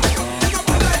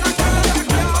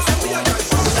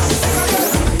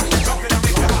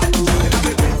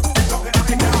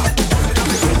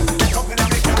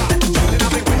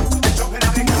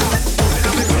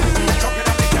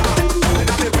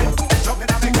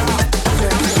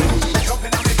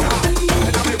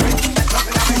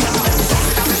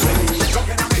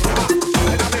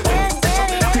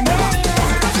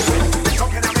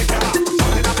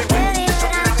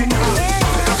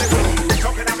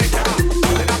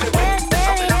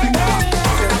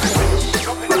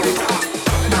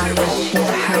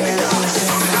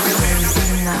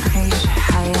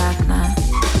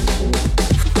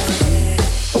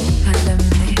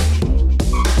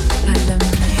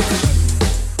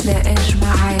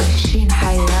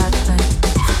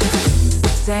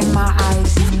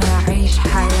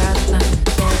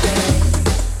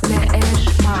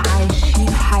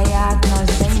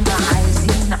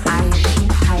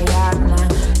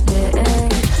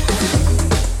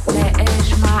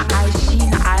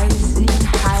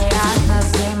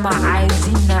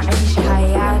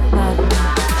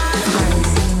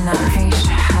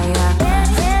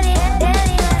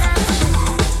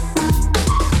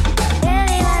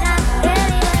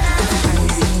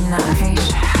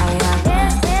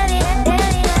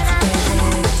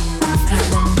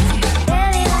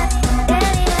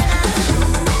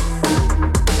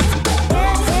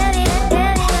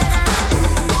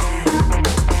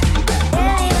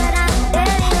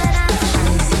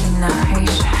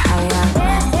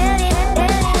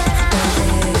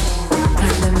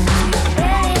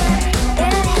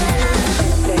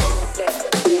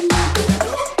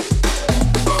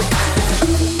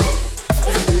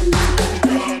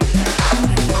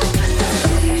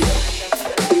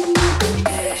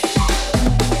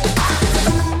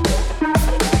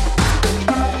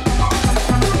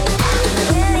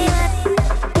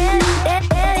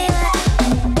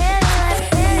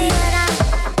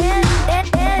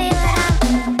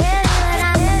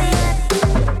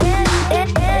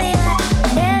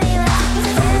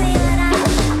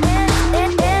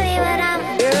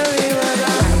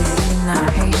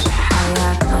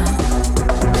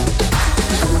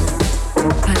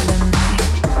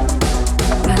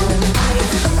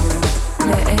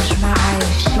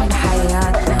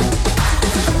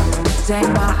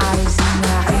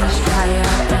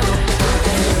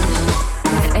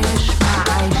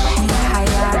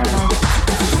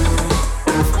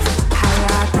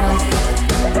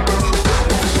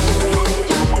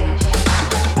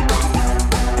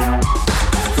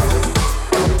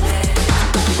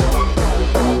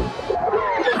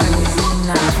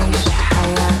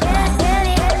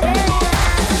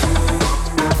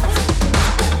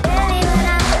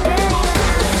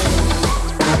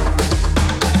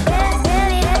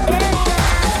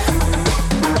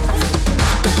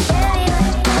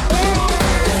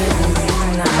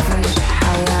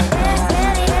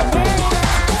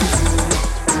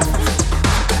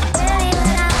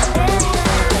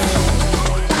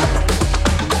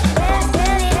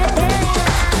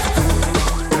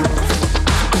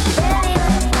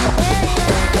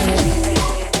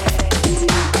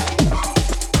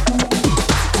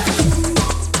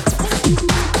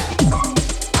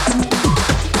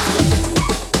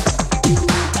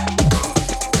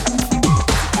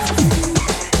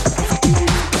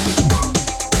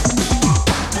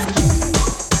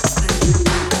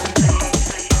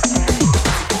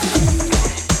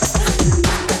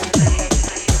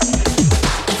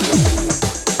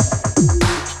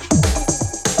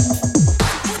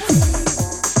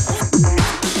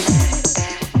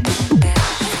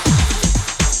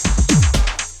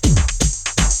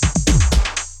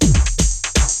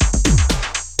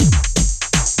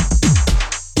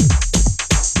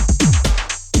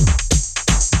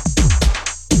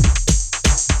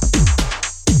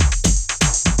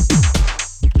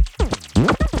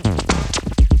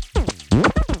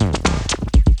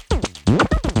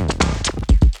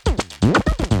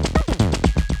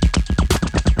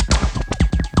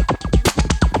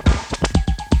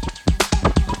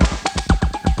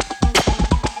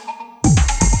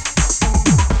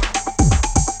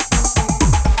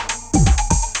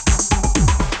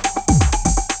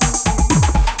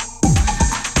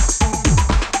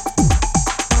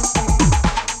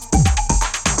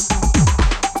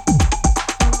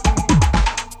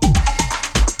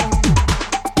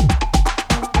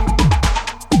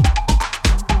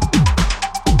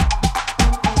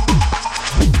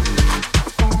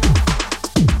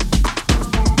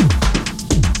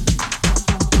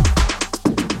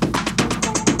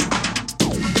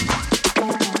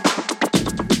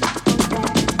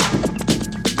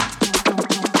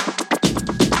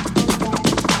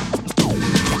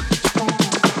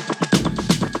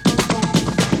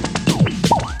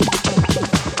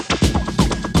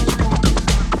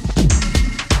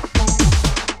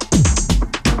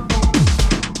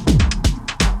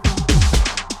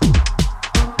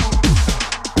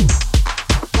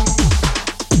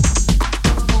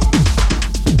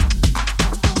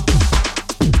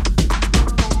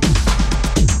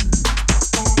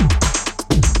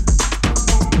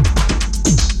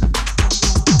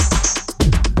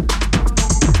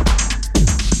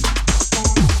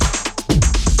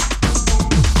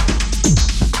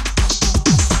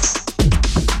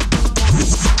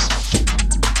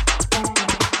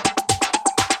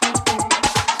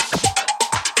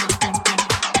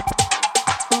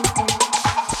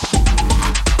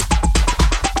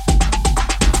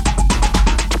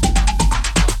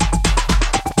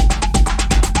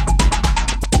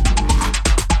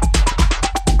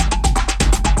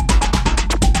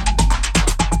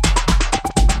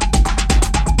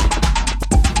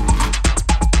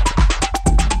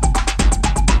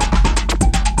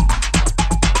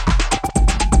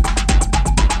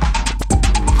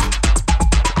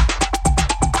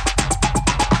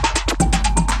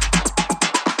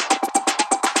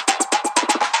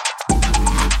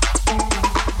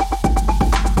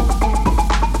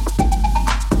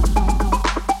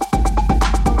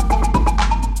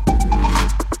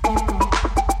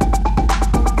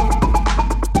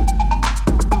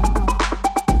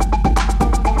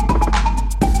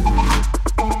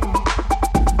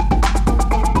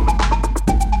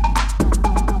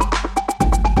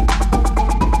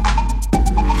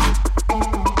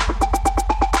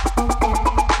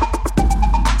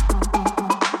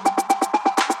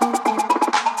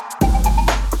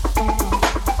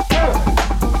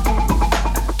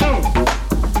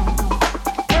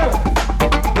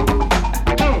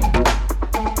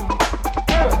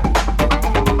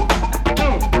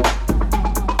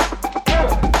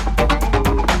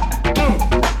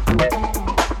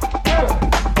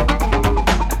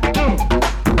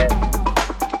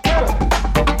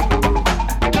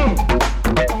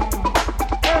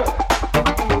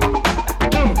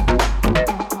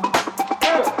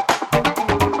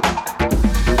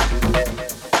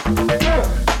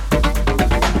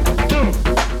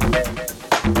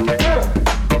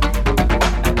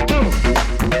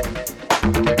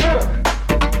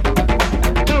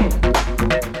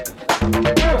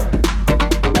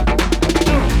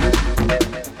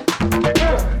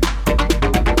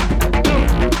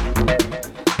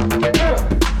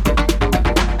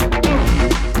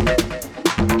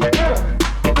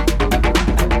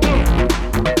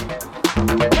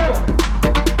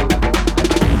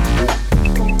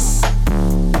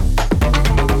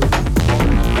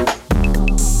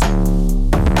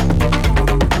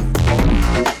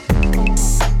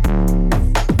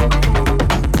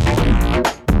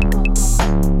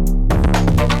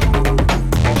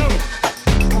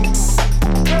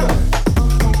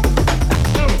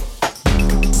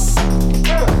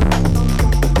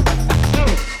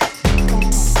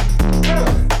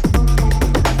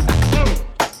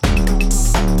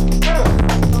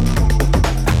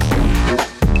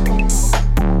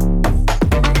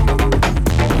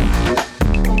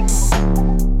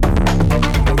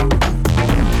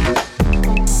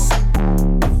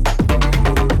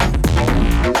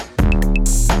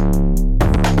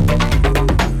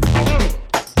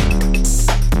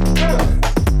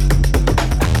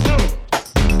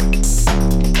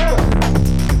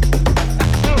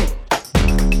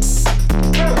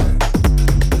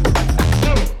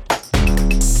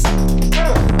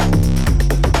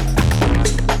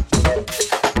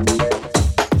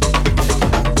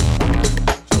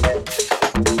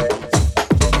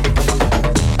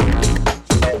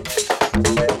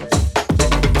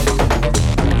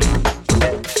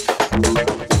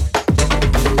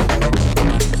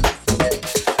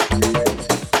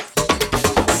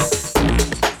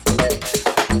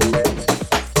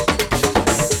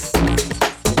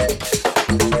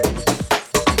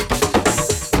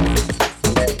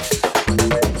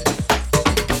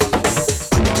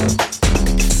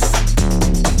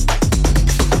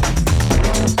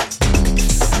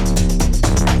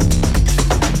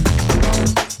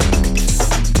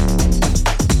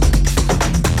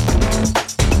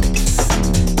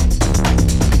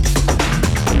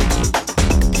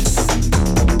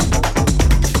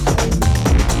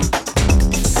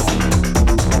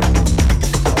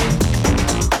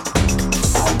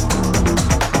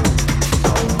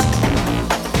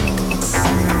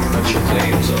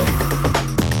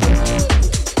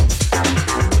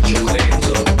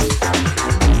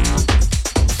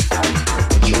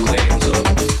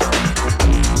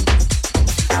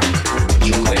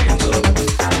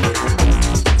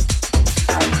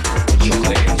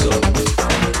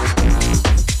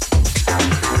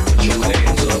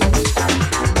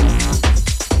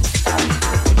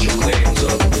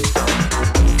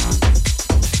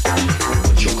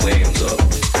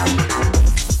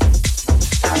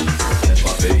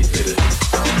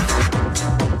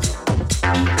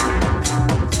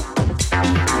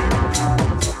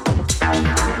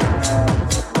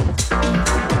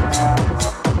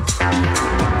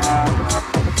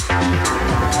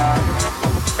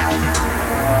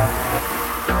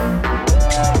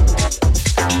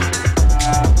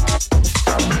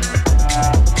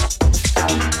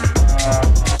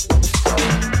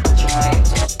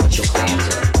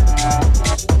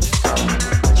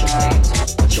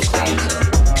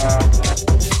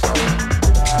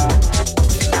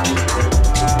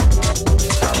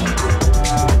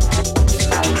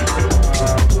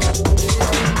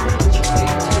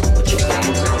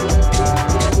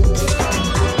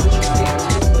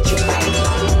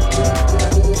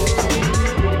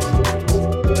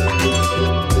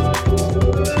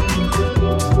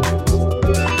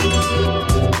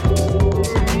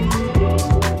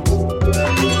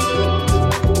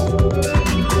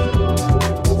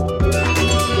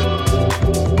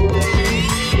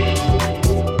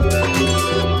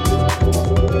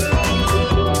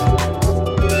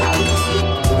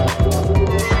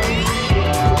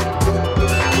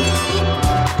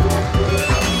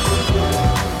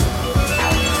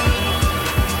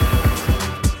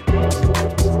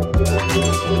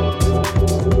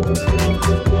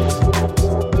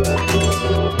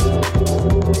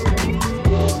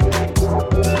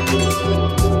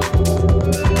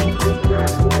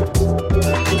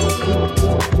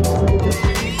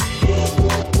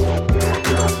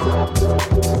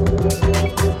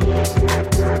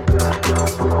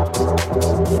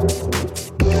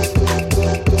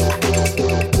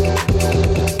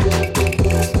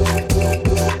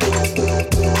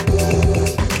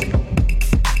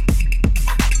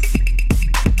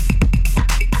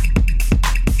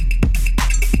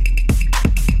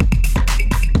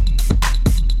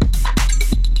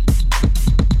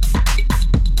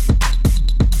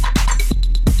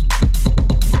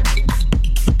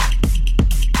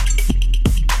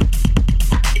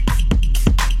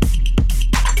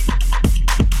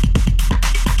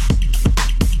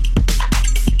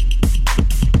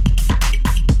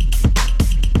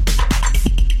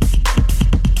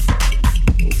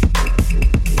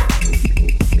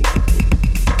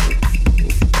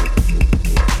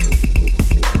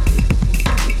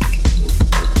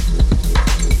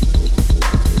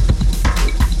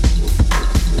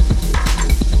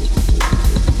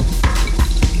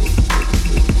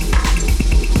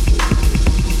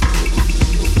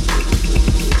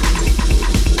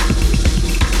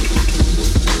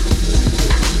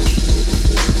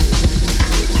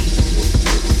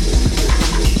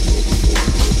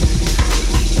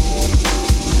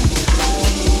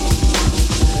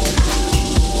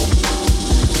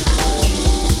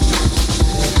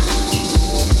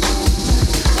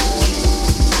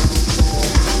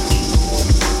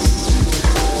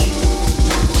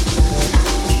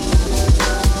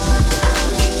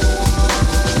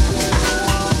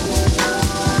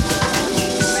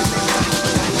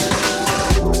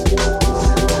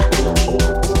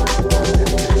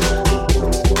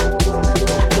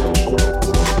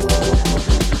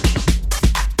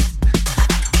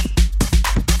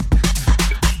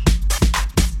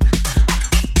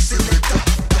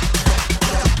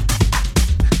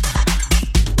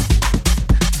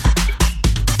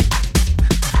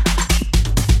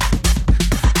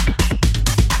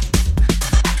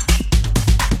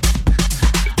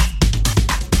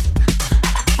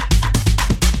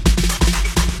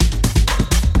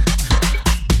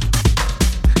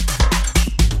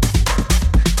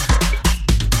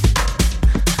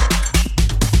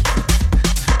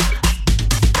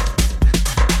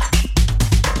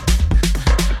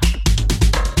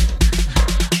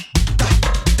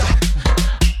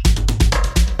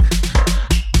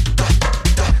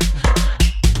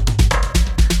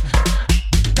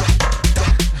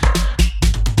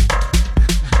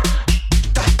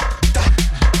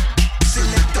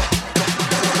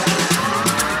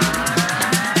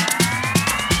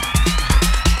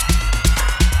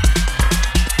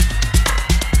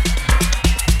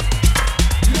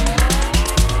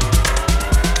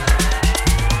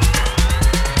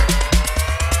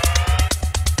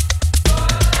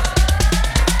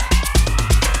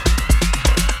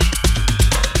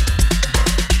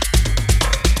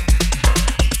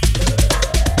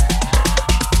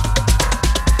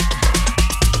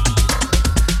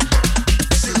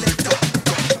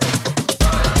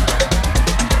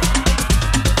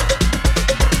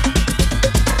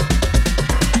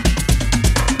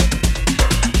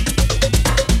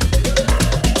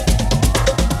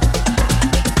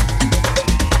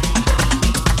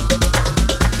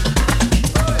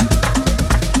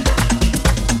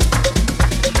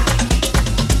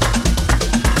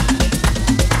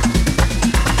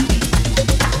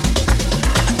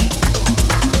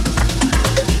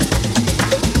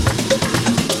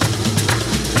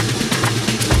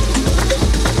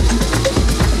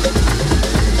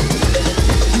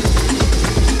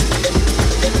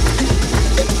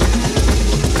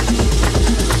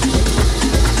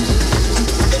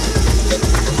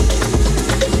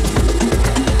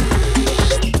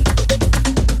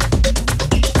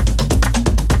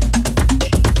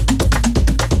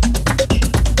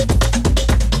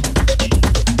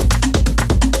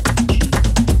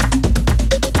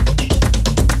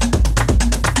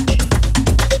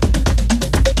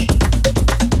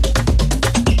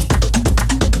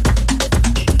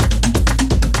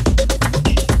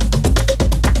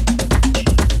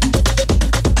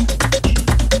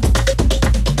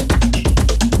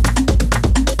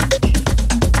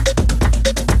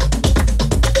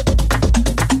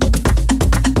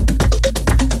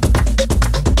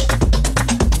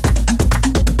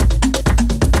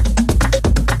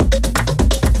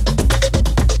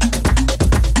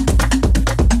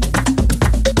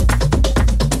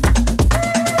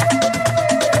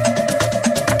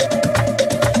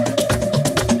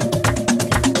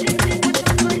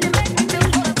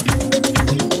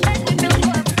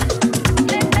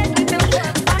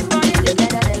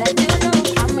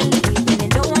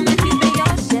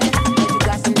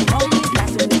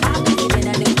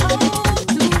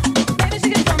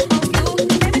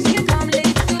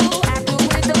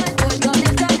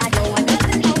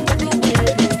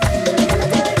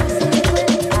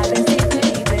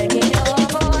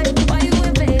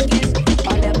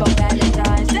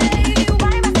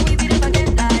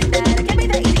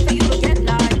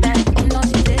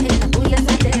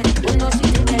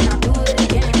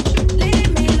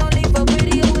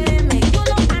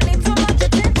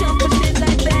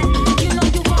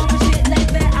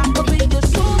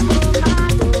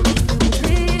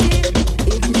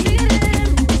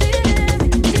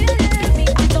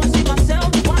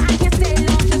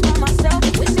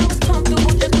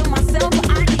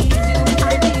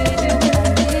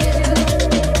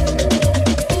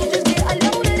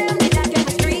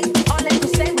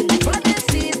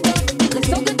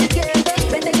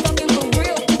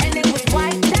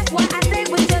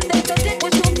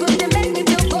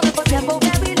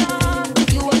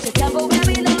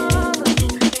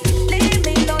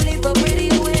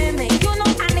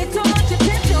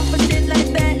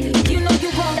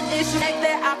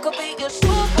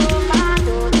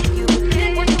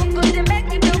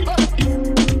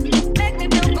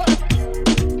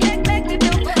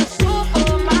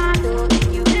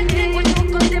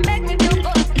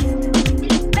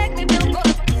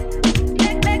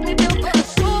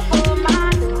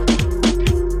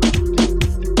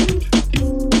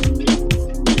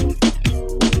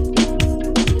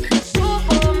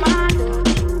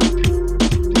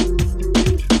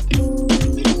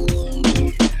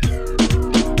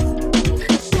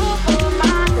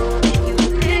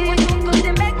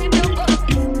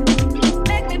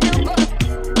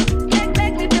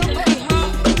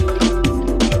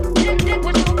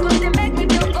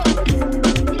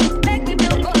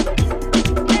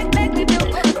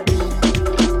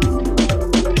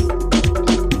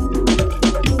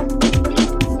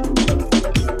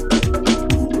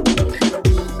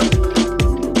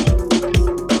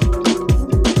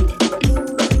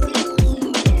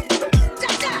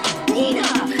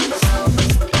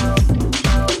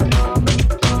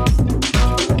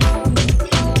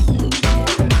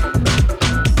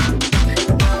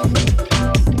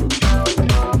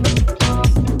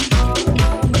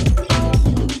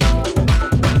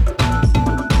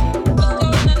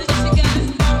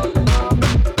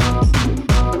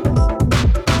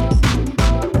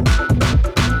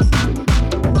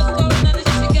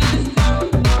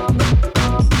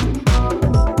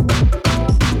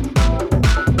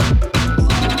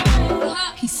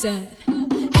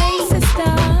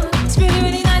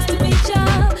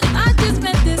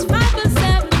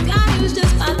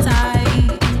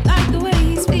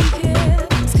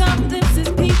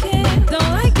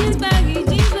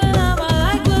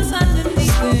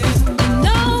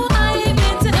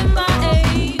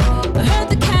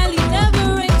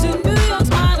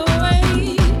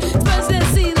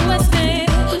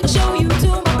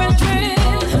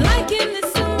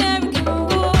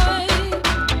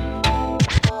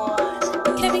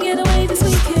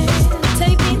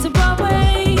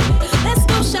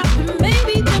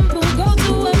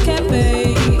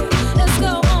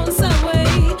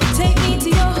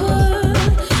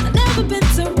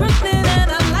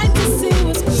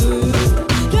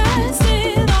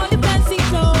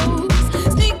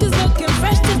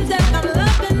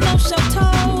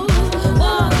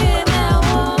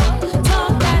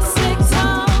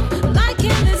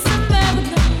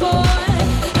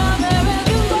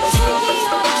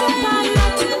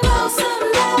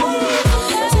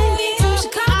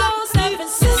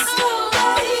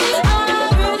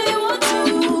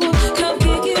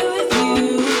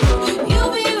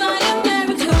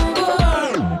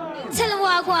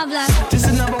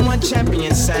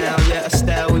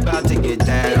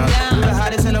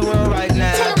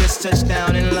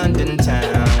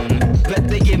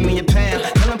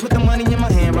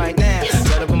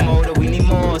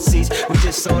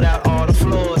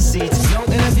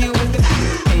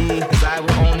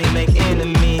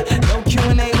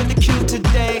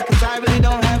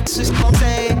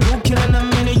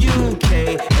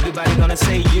 wanna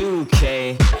say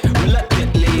UK.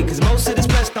 Reluctantly, cause most of this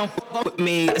press don't fuck with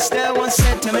me. Estelle once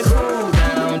said, tell me cool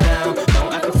down, down.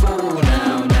 Don't act a fool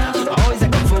now, now. I always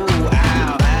act a fool,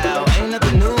 ow, ow. Ain't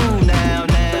nothing new now,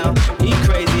 now. He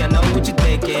crazy, I know what you're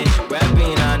thinking.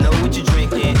 Rapping, I know what you're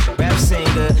drinking. Rap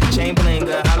singer, chain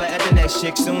blinger. Holla at the next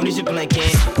chick soon as you're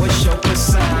blinking. What's your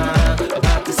persona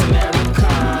about this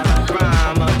Americana?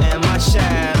 Rhymer, am I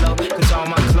shallow? Cause all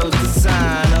my clothes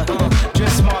designer.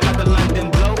 Dress smart like a London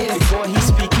bloke. Before he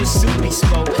speak, his suit he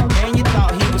spoke. And you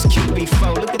thought he was cute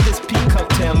before. Look at this peacoat,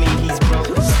 tell me he's broke.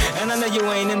 And I know you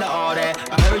ain't into all that.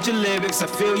 I heard your lyrics, I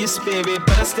feel your spirit,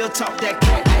 but I still talk that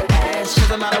cat ass. Shit,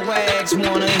 a lot of wags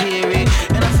wanna hear it.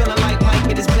 And I'm feeling like Mike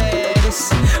at his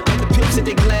baddest. Like the pips at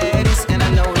the Gladys. And I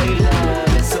know they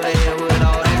love it, so they hit with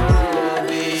all that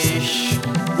rubbish.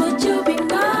 Would you be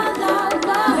my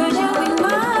lover? Would you be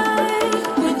mine?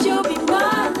 Would you be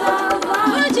my lover?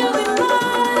 Would you be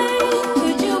mine?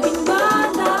 Would you be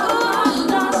my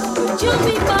lover? Would you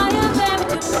be my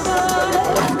American boy?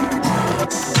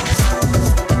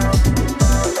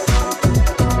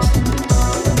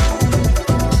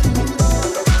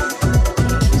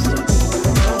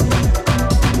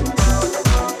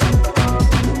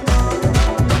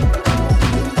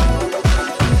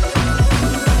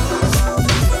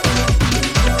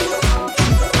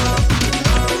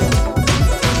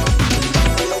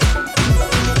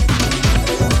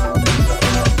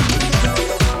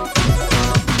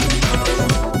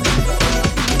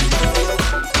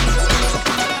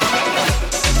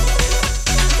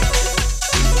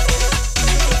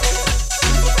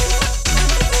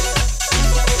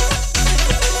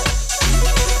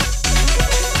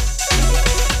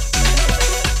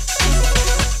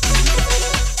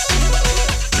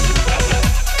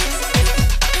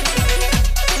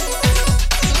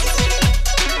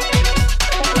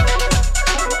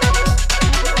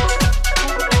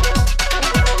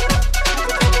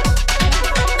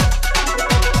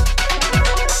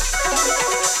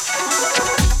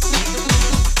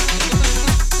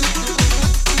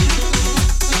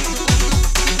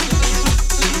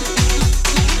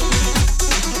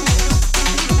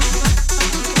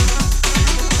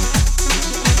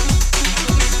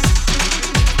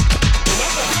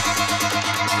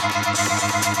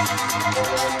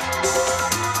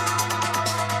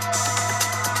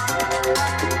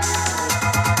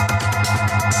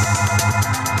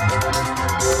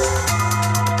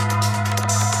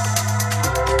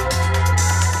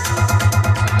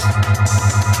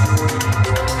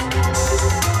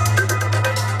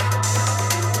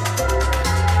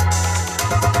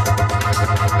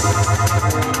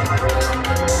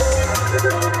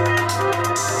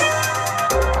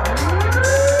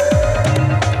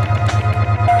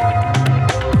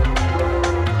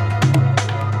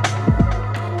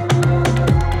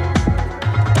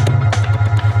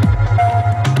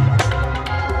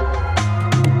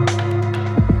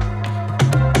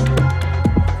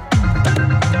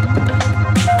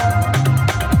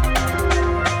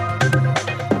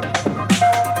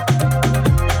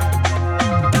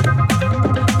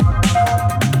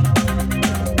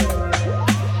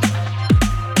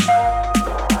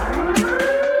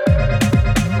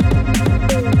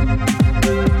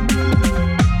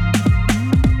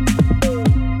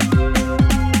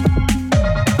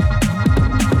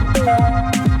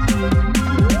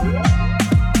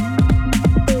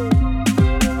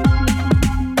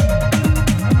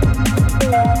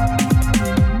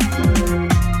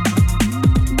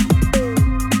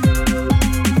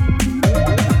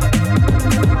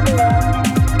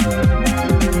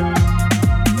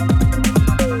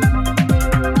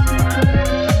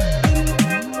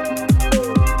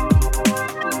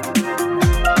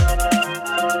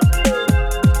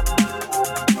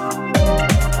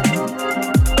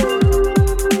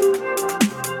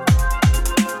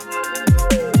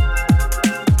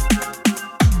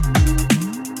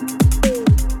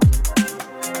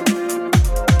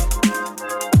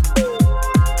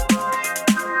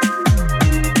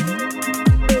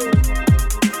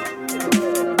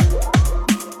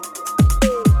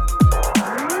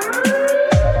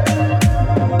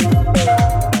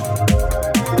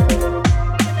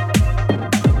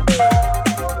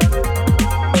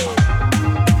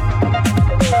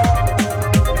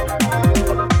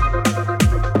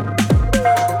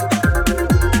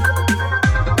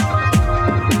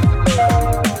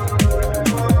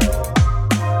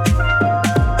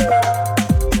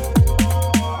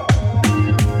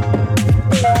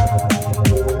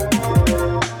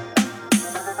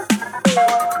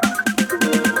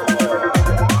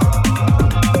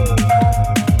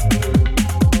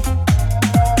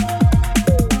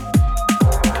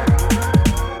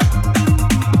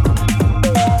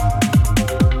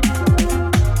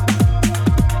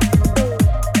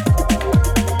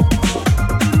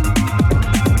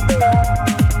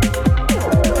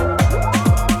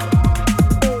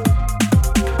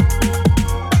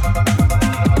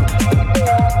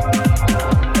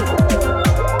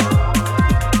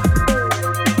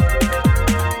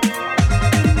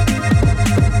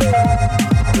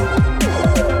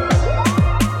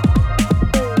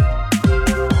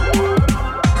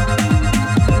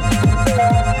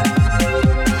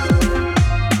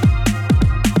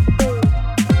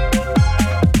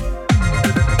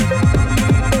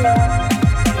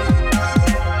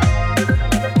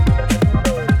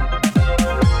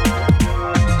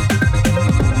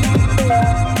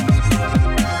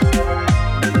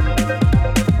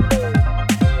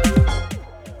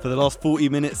 last 40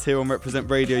 minutes here on Reprezent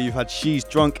Radio, you've had She's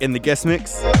Drunk in the guest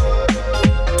mix.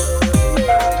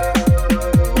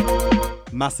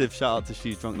 Massive shout out to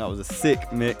She's Drunk, that was a sick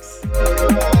mix.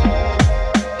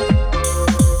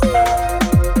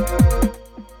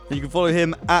 And you can follow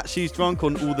him at She's Drunk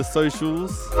on all the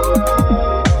socials.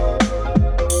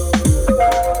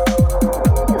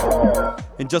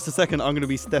 In just a second, I'm going to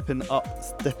be stepping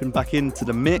back into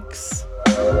the mix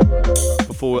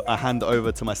before I hand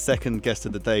over to my second guest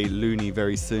of the day, LUNY,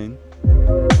 very soon.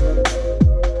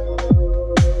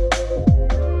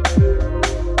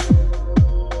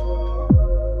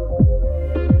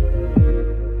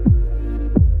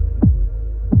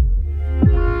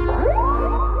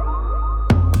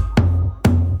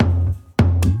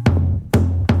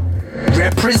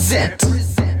 Represent.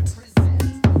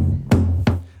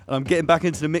 And I'm getting back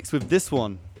into the mix with this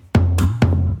one.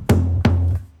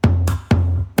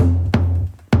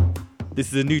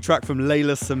 This is a new track from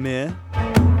Layla Samir.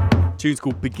 The tune's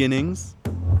called Beginnings.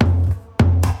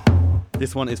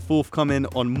 This one is forthcoming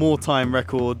on More Time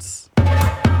Records,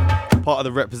 part of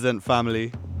the Reprezent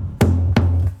family.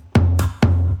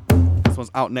 This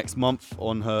one's out next month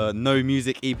on her No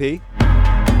Music EP.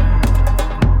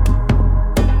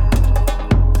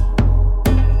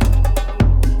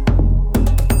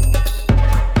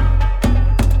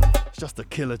 Just a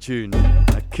killer tune,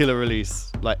 a killer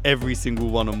release, like every single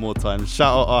one on More Time.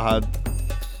 Shout out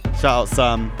Ahad, shout out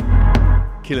Sam,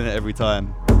 killing it every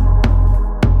time.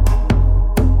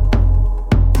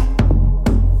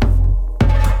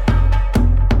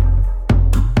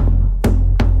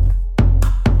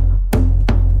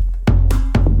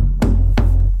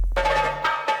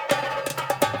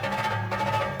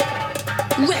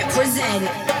 Represent.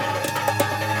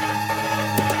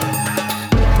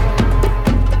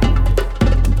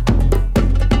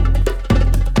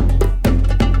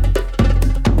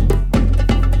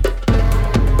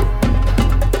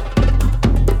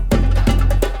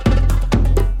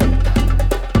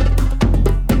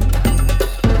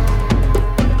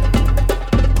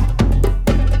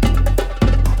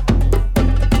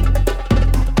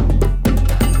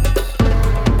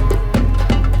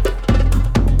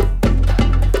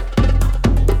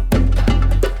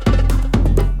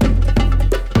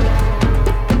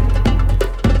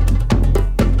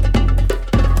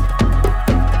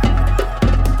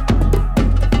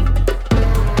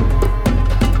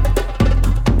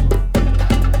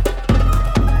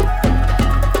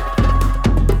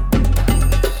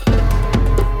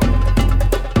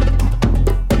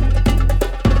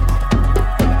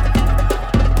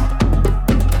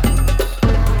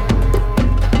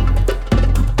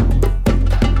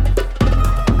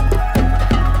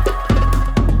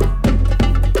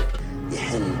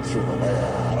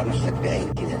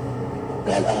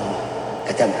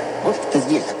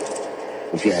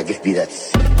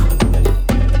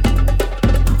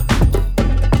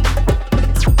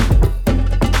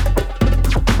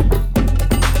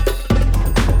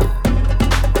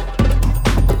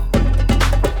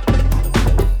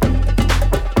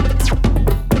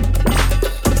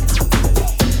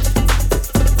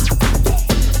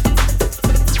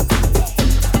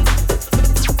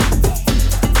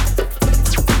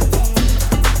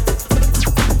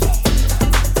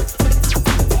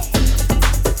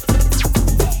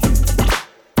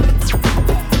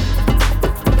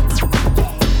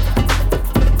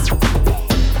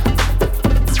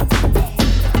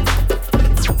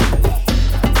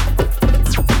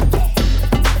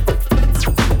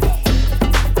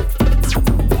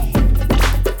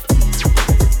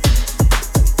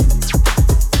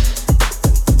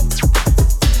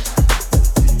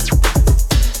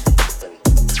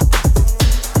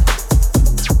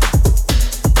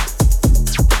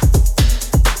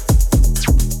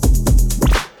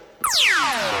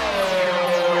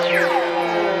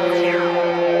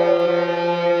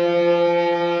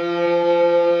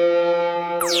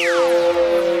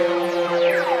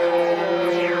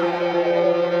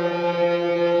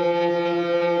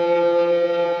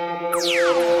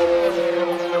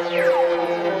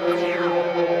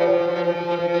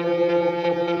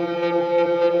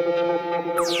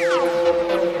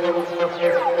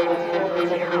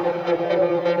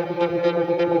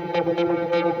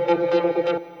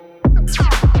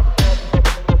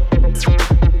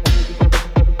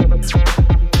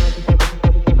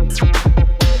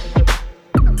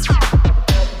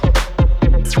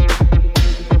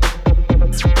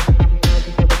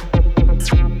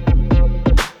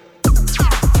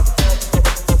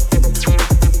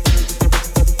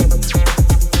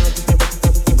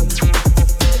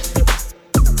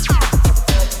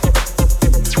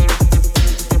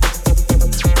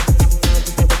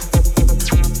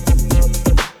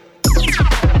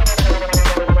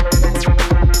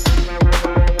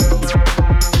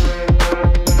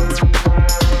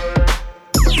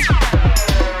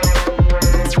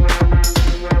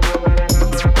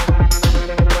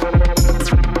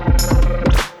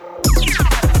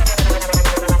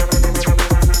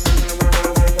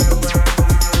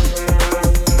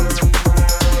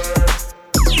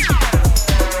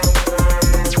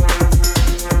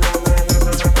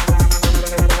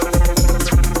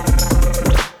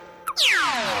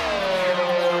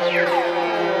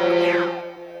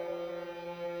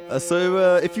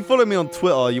 So if you follow me on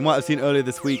Twitter, you might have seen earlier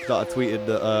this week that I tweeted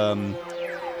that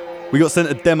we got sent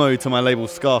a demo to my label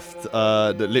Scuffed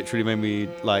that literally made me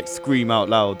like scream out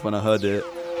loud when I heard it.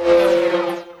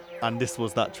 And this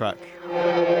was that track.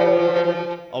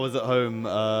 I was at home,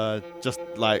 just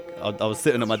like I was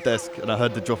sitting at my desk and I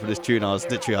heard the drop of this tune. I was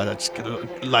literally, I just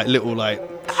like little like,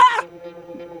 ah!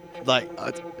 Like.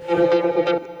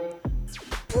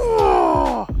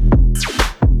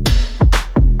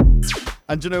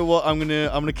 And do you know what? I'm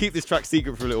gonna keep this track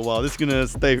secret for a little while. This is gonna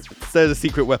stay as a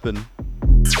secret weapon.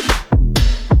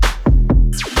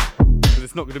 Because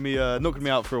it's not gonna be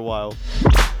out for a while.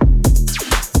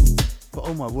 But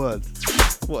oh my word,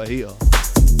 what a heater!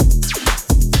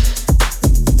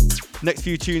 Next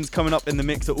few tunes coming up in the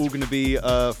mix are all gonna be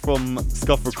from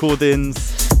Scuff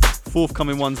Recordings.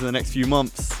 Forthcoming ones in the next few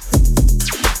months.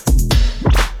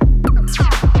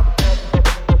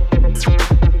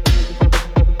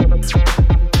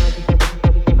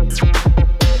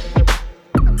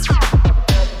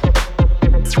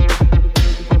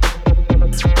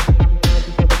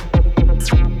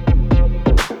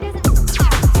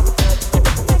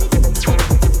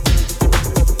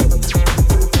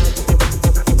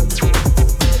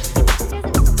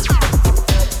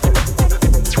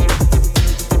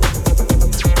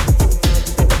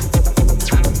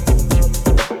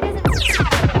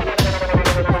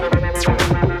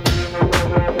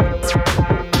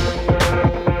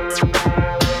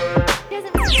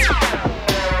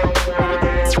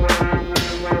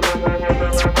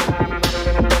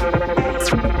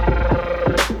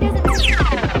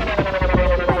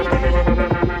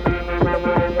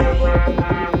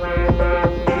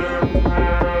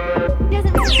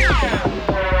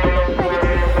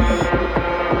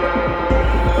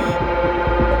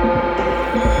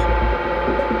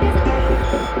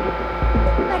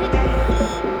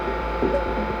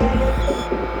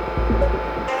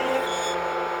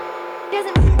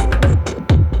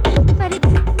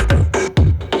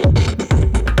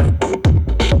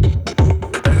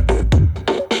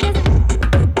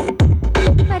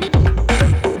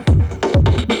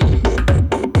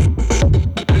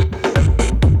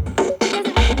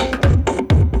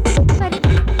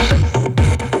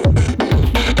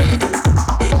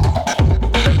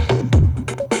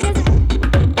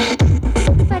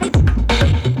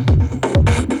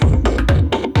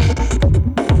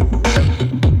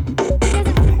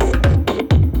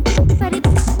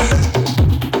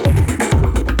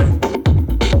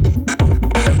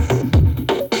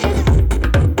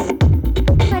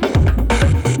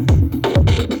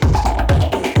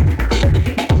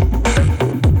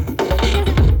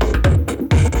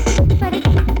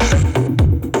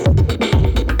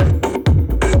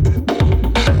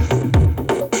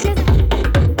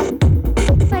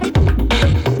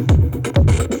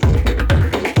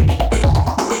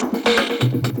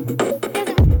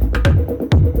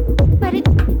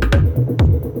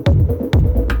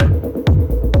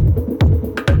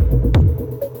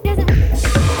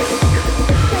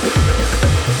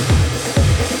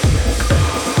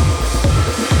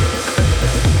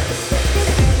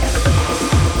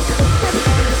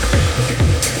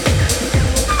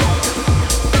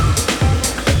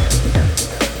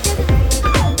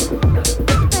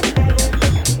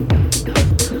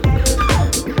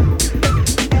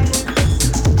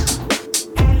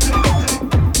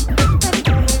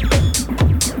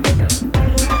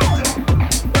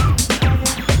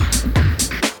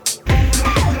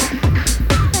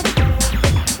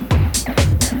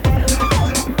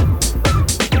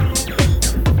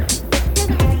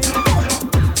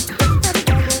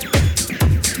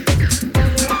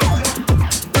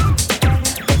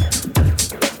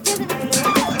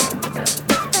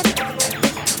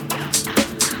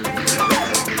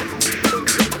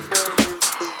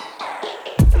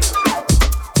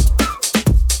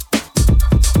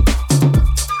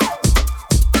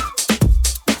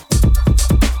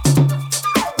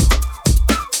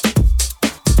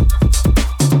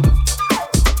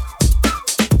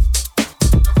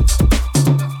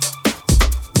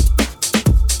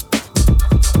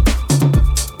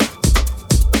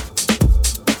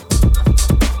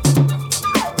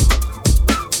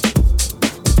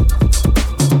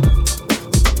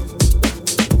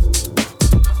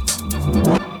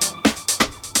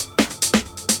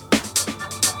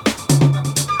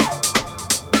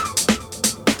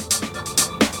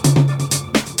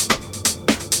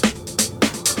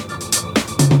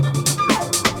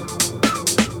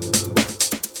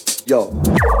 Yo.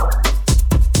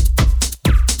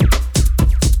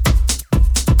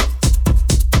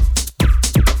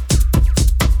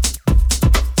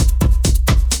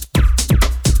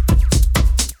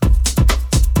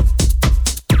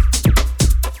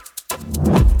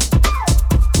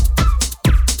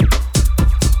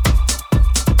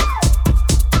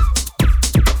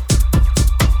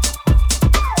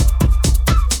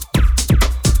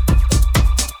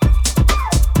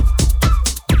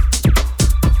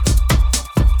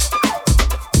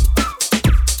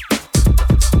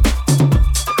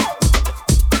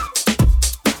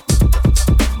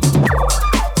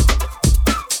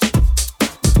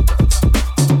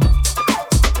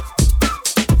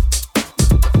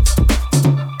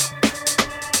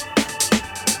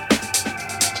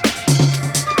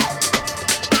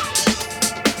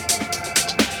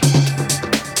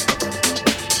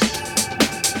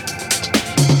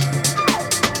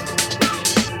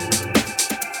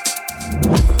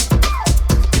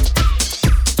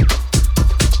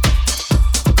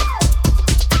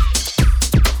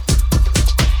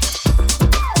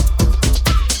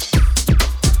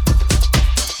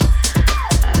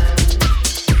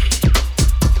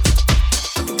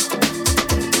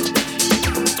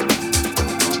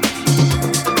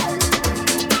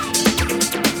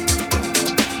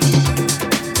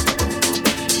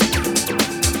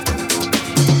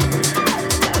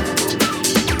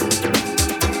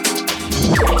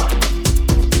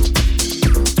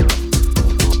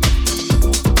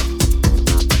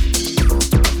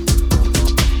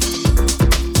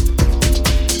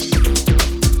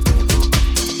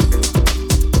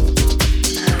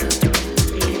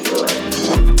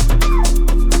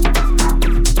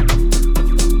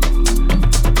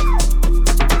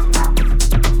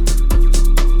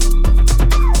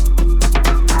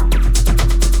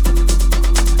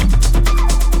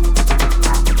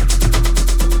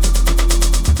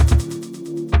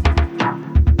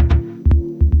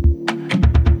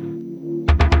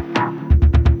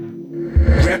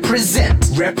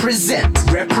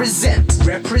 represent,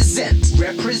 represent,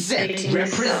 represent,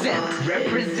 represent,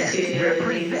 represent,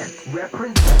 represent,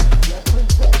 represent.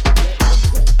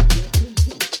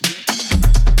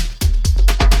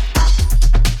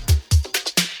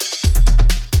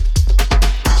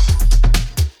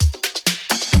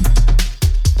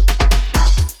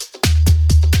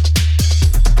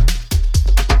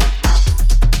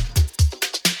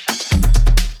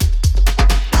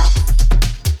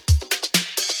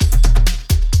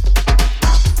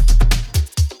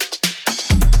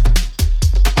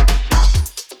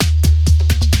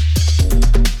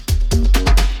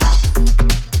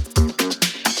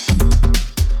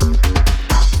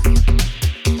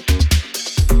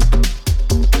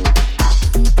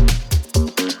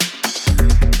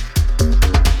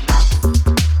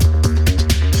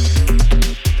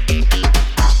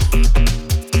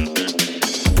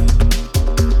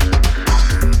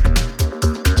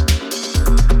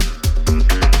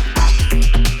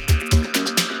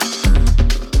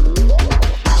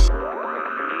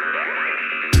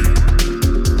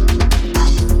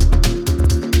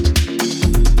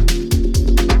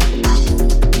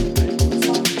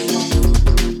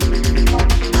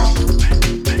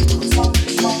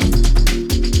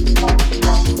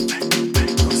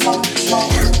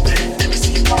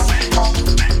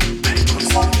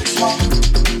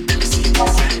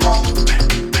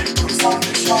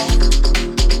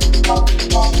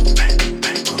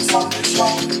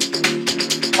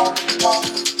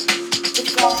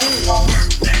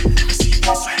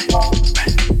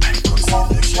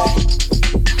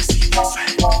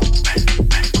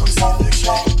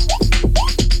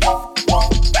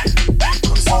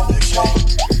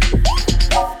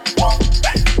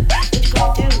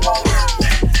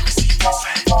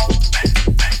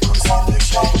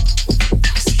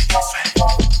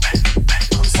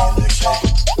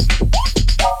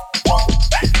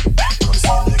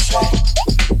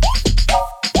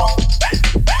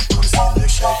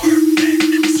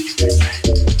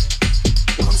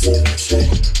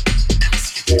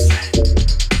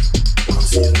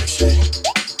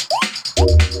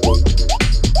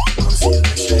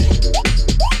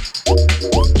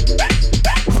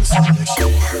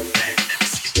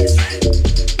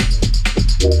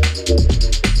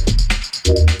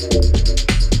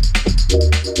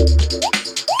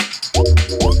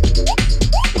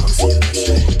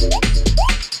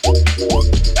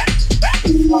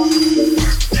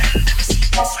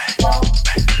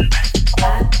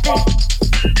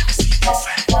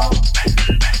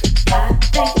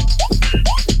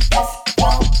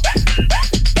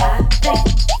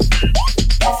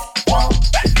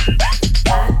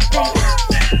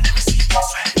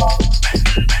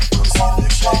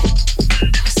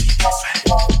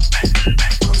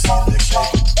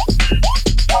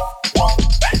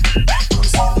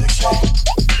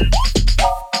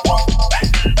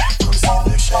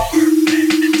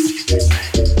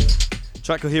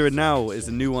 Track you're hearing now is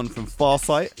a new one from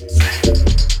Farsight.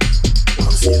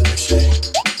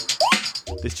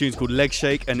 This tune's called Leg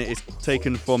Shake and it is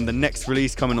taken from the next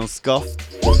release coming on Scuffed,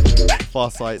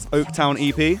 Farsight's Oaktown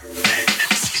EP.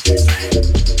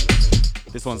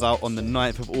 This one's out on the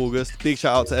 9th of August. Big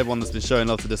shout out to everyone that's been showing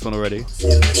love to this one already.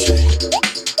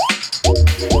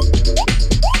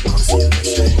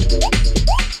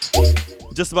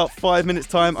 In just about 5 minutes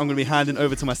time, I'm going to be handing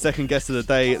over to my second guest of the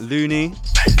day, LUNY.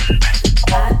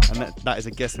 And that is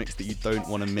a guest mix that you don't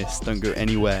want to miss. Don't go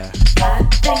anywhere.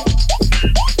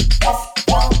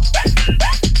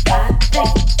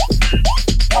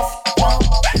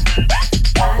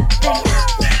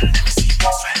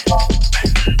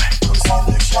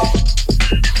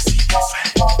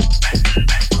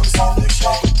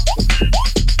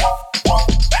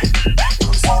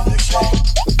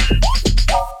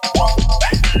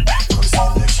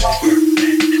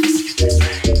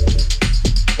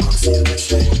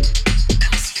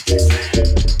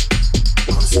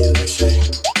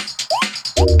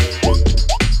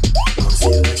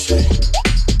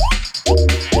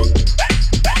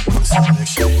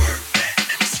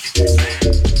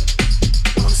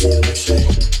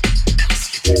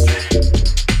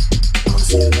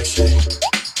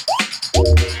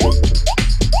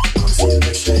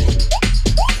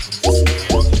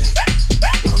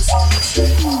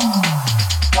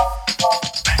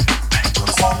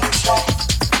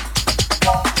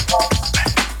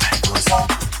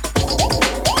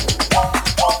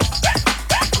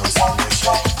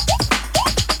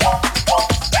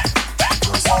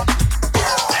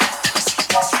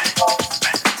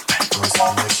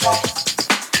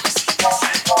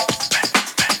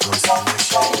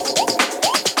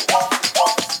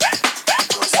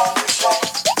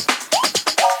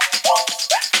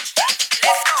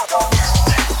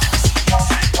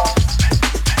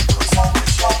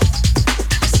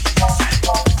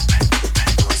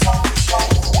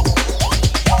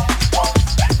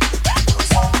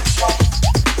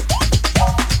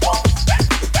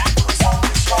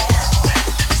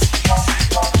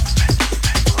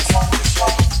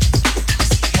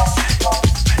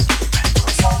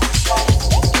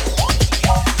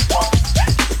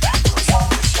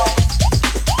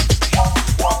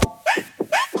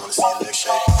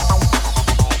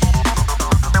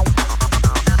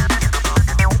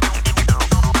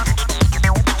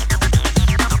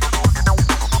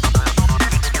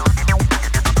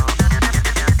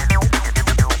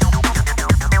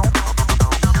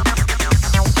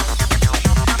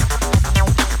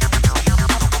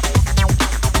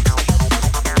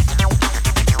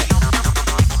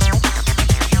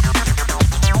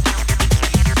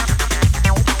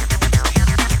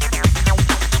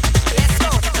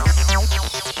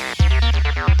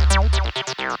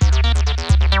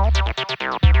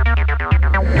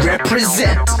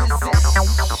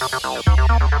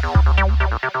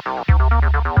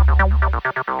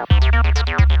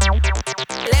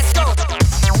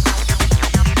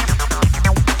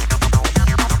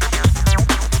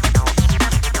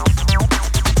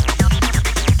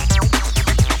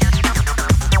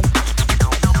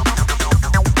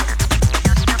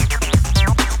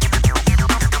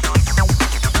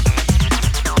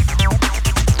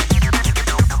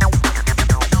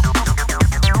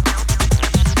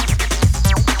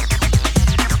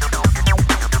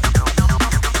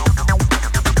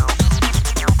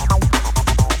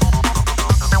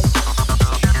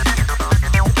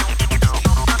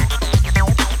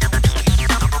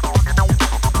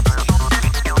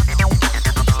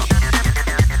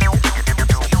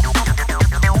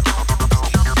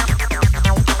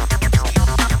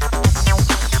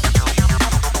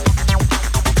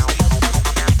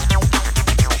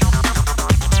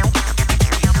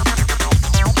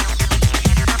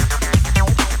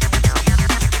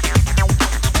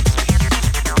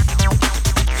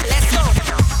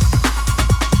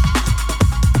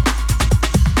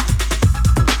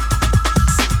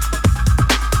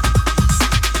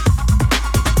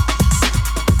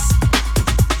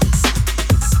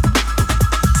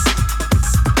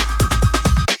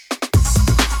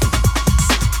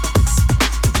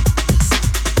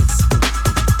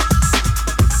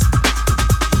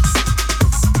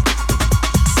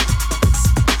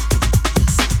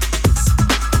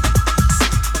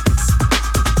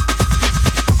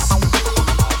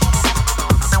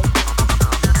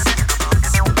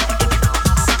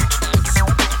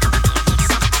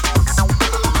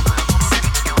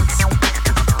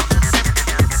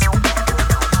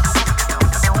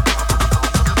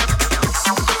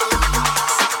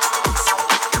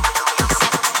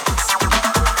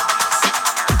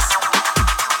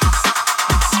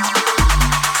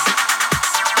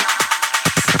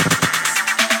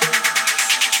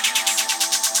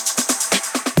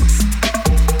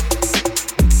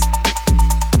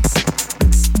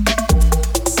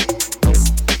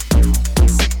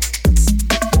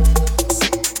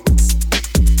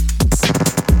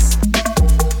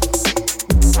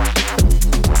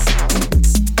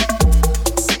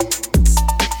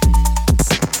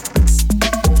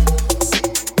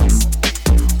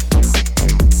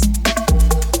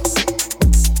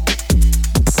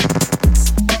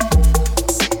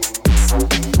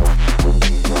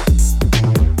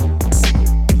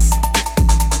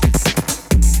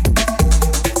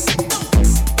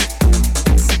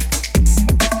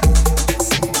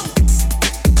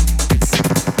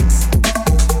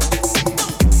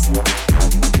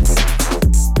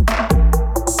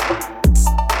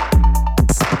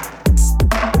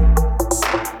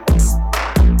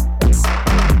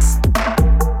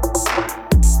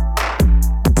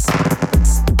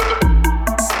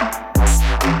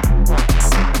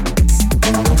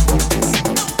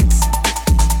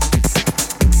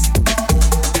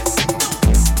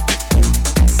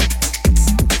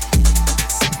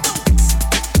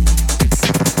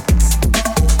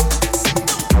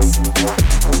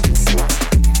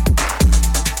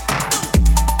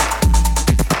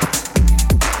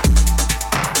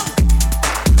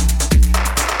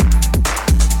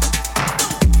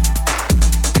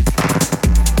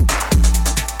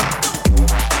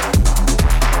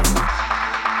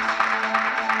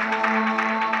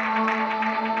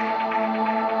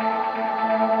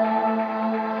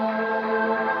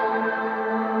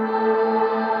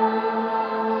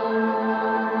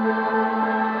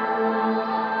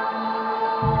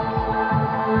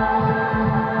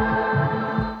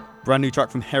 brand new track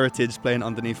from Heritage playing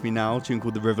underneath me now, a tune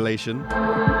called The Revelation.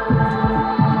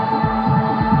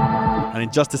 And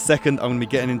in just a second, I'm going to be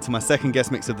getting into my second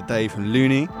guest mix of the day from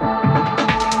LUNY.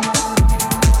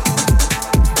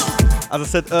 As I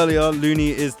said earlier, LUNY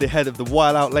is the head of the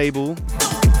Wild Out label,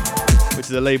 which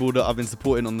is a label that I've been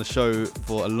supporting on the show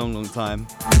for a long, long time.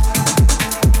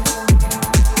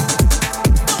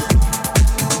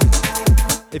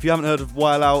 If you haven't heard of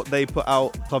Wild Out, they put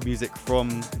out club music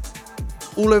from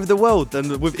all over the world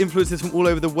and with influences from all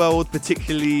over the world,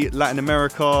 particularly Latin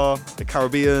America, the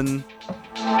Caribbean.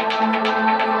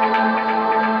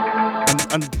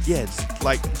 And yeah,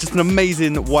 just an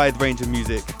amazing wide range of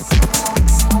music.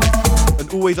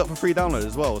 And always up for free download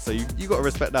as well, so you got to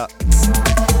respect that.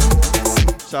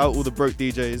 Shout out all the broke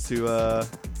DJs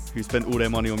who spend all their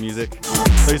money on music.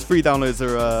 Those free downloads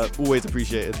are always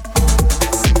appreciated.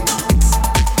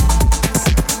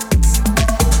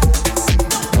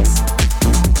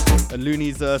 And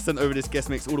LUNY's sent over this guest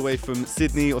mix all the way from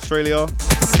Sydney, Australia.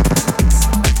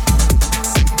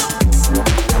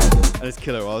 And it's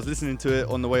killer. I was listening to it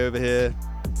on the way over here,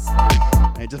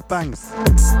 and it just bangs.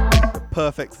 The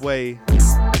perfect way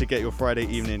to get your Friday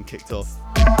evening kicked off.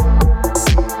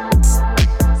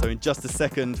 So in just a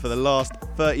second, for the last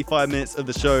 35 minutes of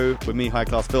the show, with me, High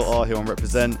Class Filter, here on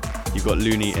Reprezent, you've got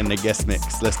LUNY in the guest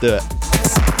mix. Let's do it.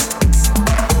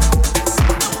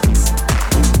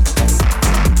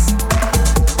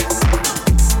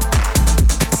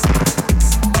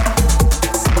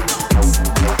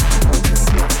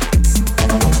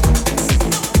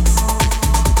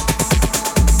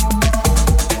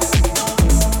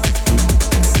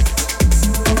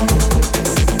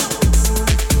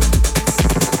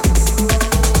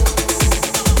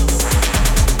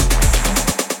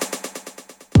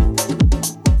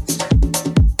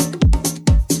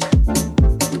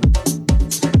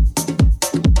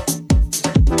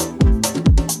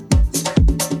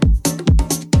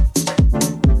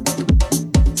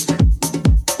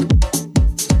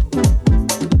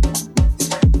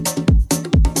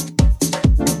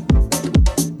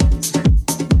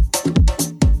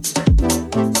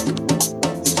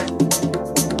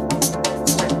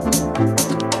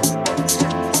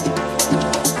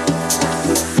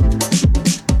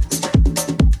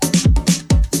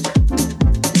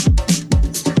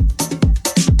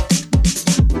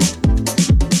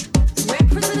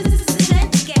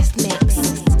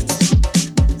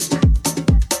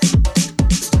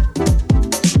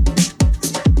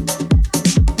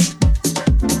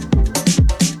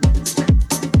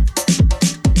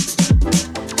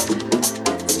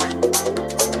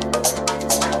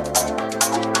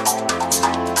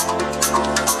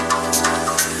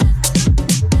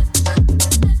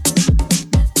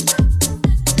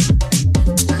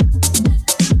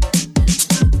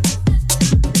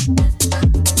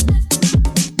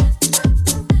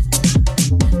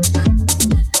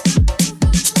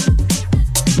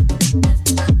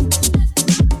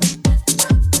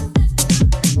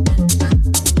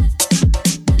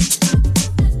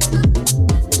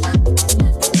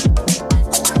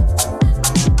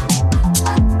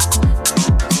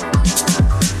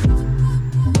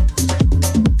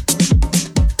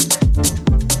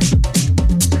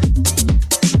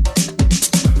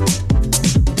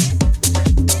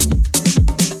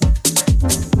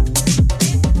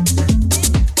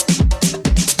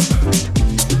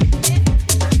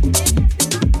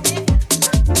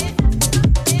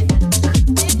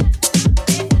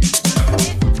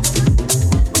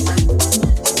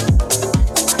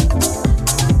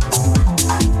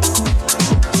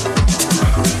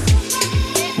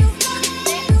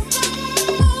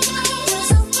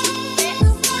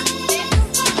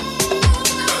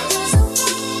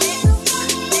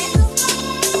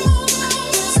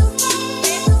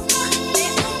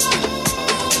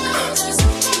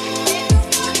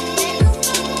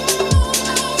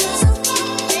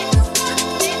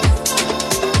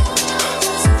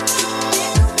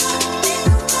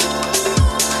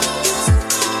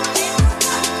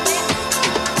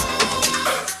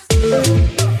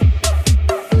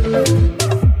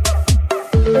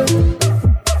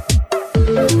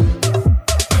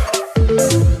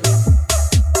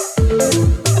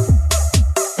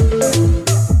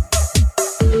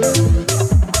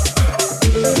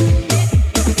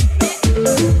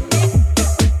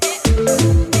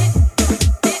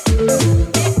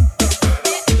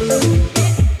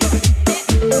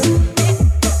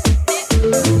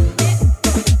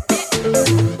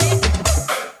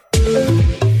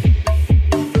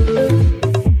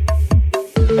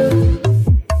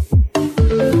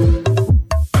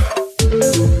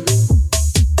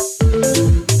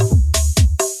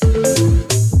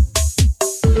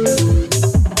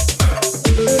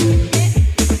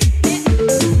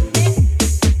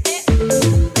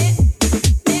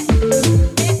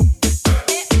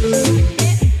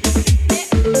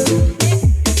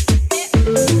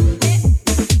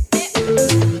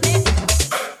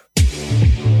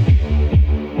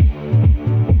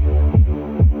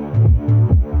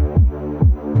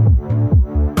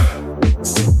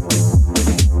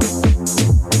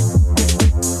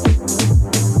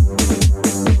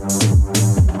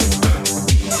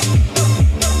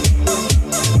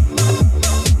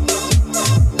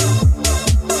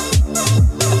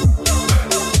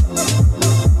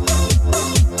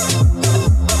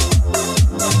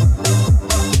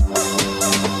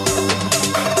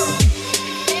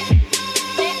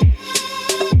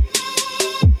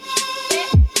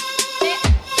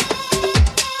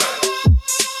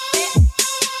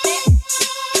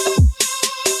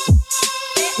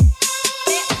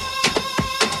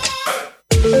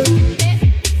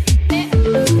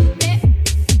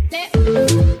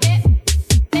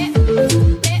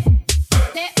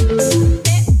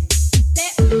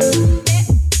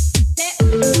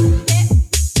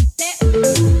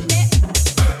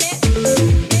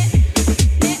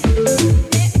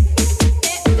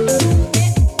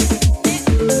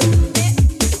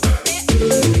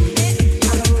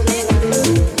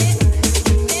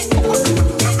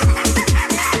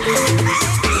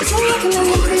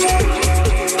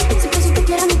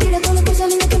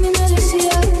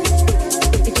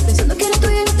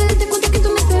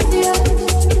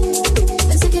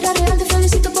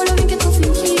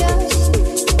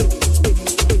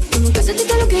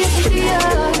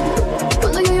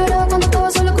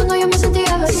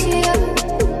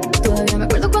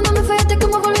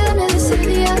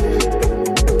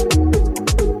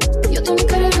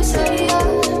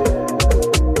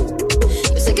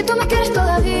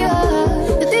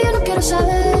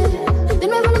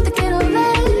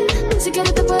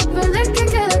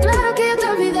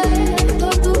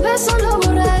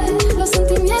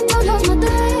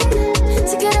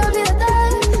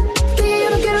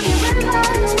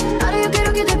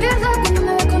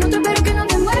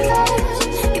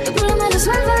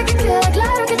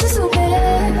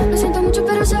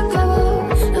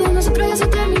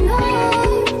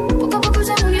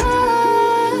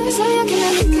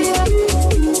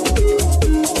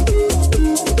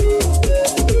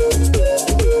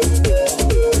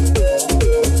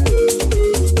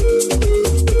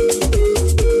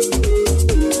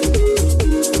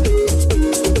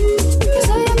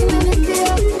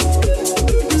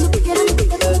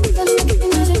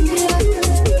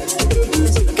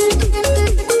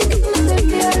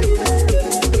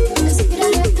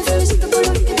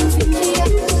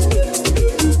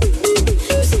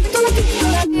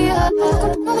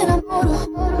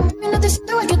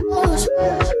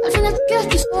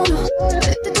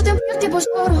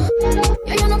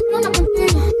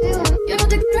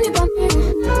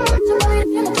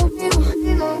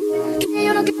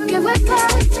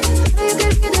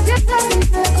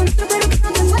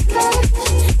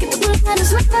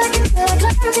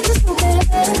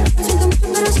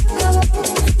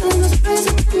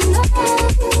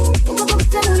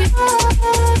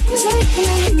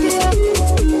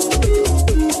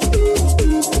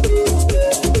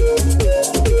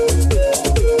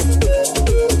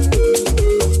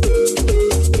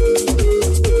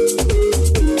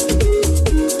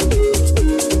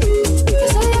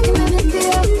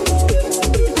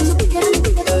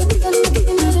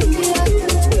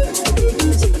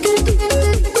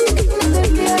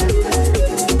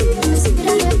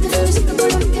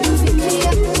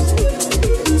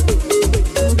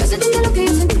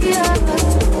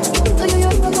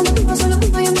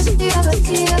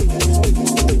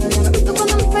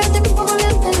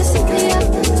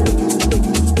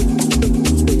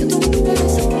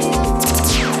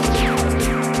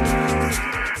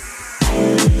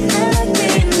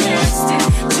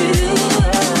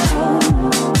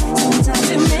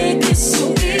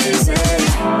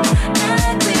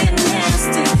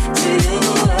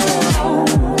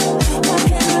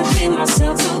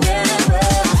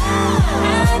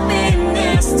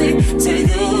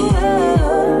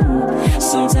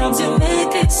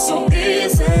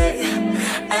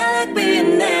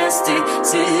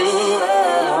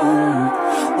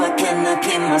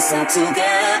 ourselves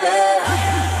together.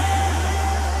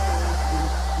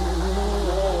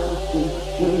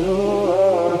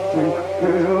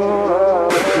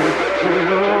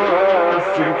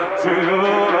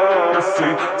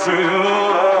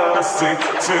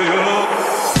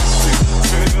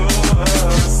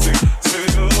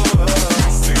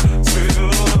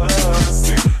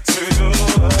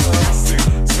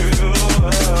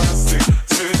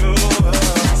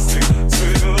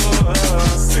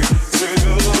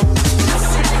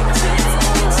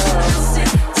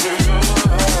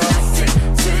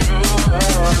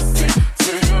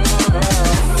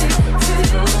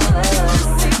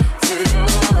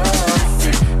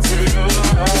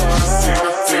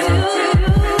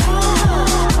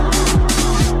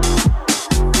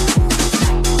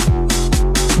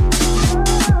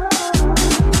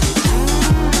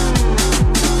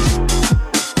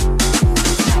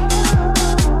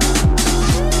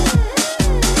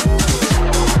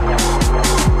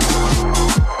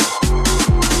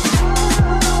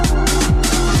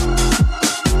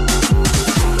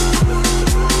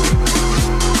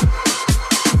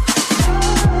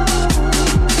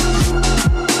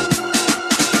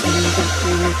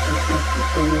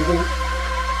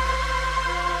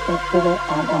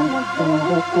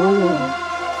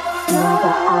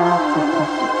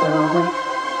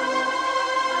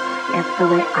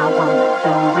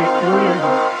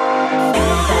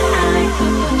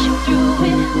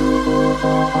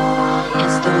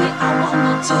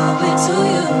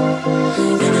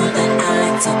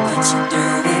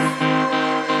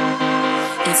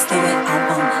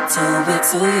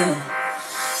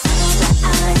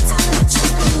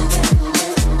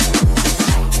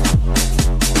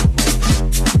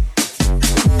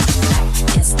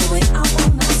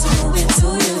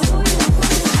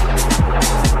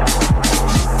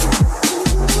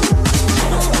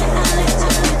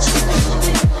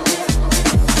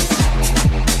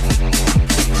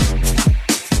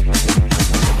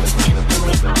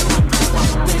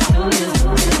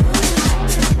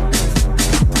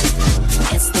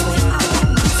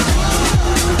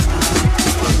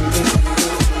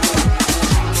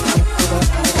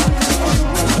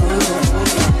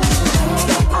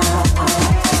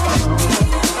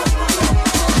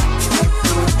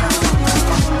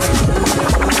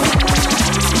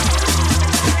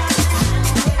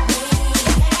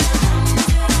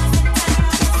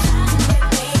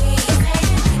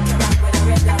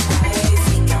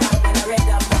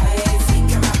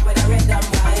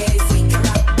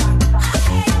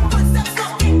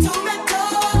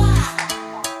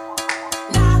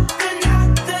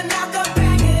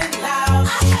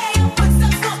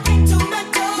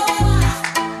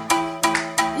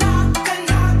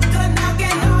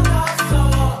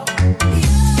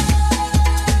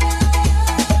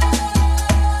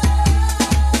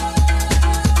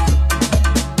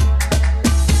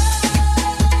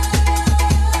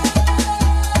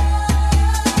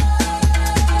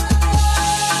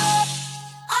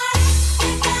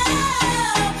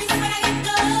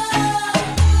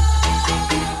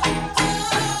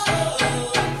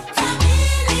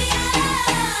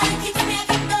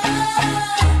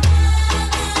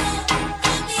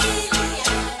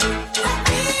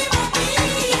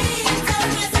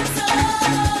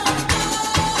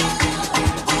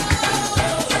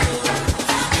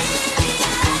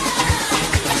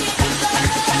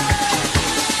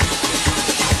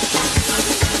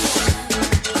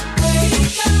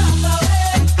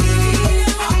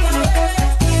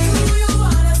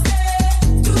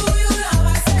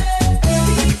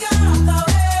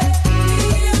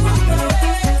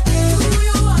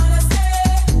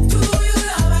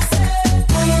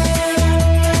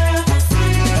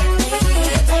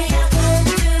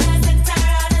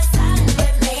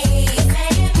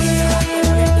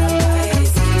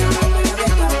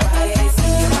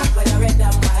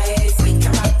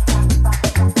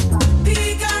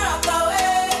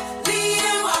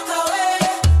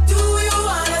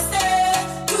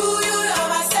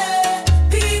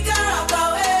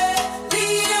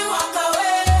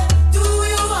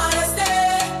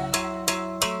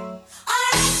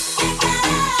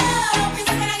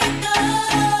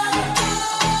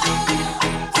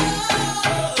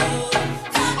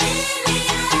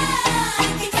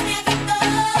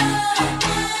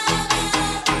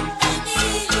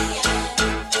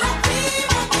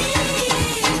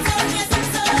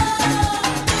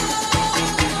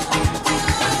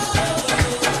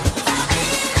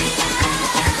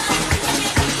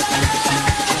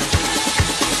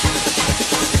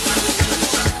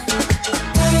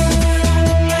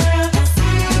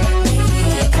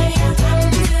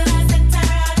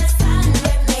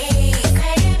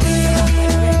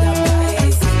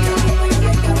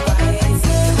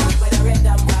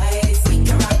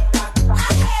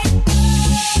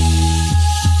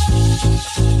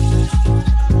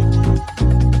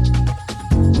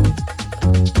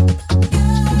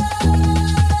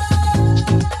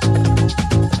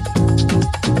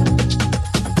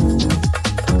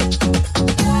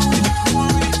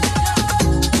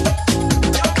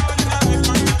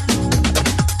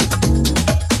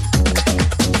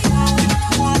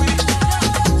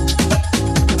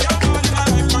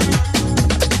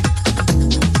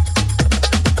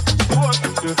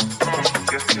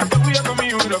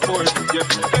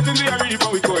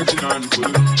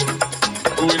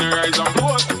 rise and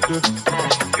boast.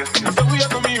 So we are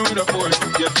coming with a force.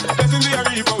 Yeah, blessings we are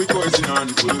reaping, we coursing on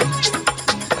full.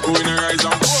 Go in a rise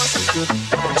and boast.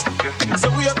 So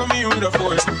we are coming with a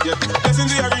force. Yeah,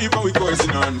 blessings we are reaping, we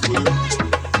coursing on full.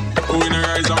 Go in a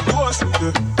rise and boast.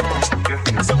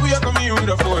 So we are coming with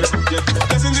a force. Yeah,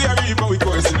 blessings we are reaping, we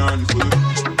coursing on full.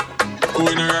 Go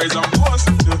in a rise and boast.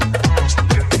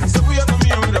 So we are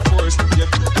coming with a force. Yeah,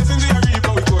 blessings we are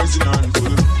reaping, we coursing on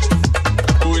full.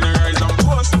 Go in a rise and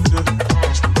boast.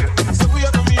 So we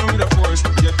are coming with a force.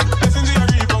 Yeah, blessings we are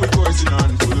reaping, we coursing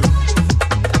on full.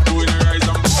 Go in a rise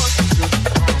and boast.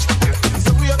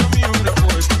 So we are coming with a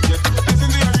force. Yeah,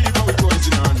 blessings we are reaping, we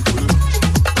coursing on full.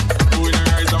 Go in a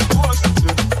rise and boast.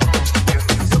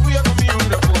 So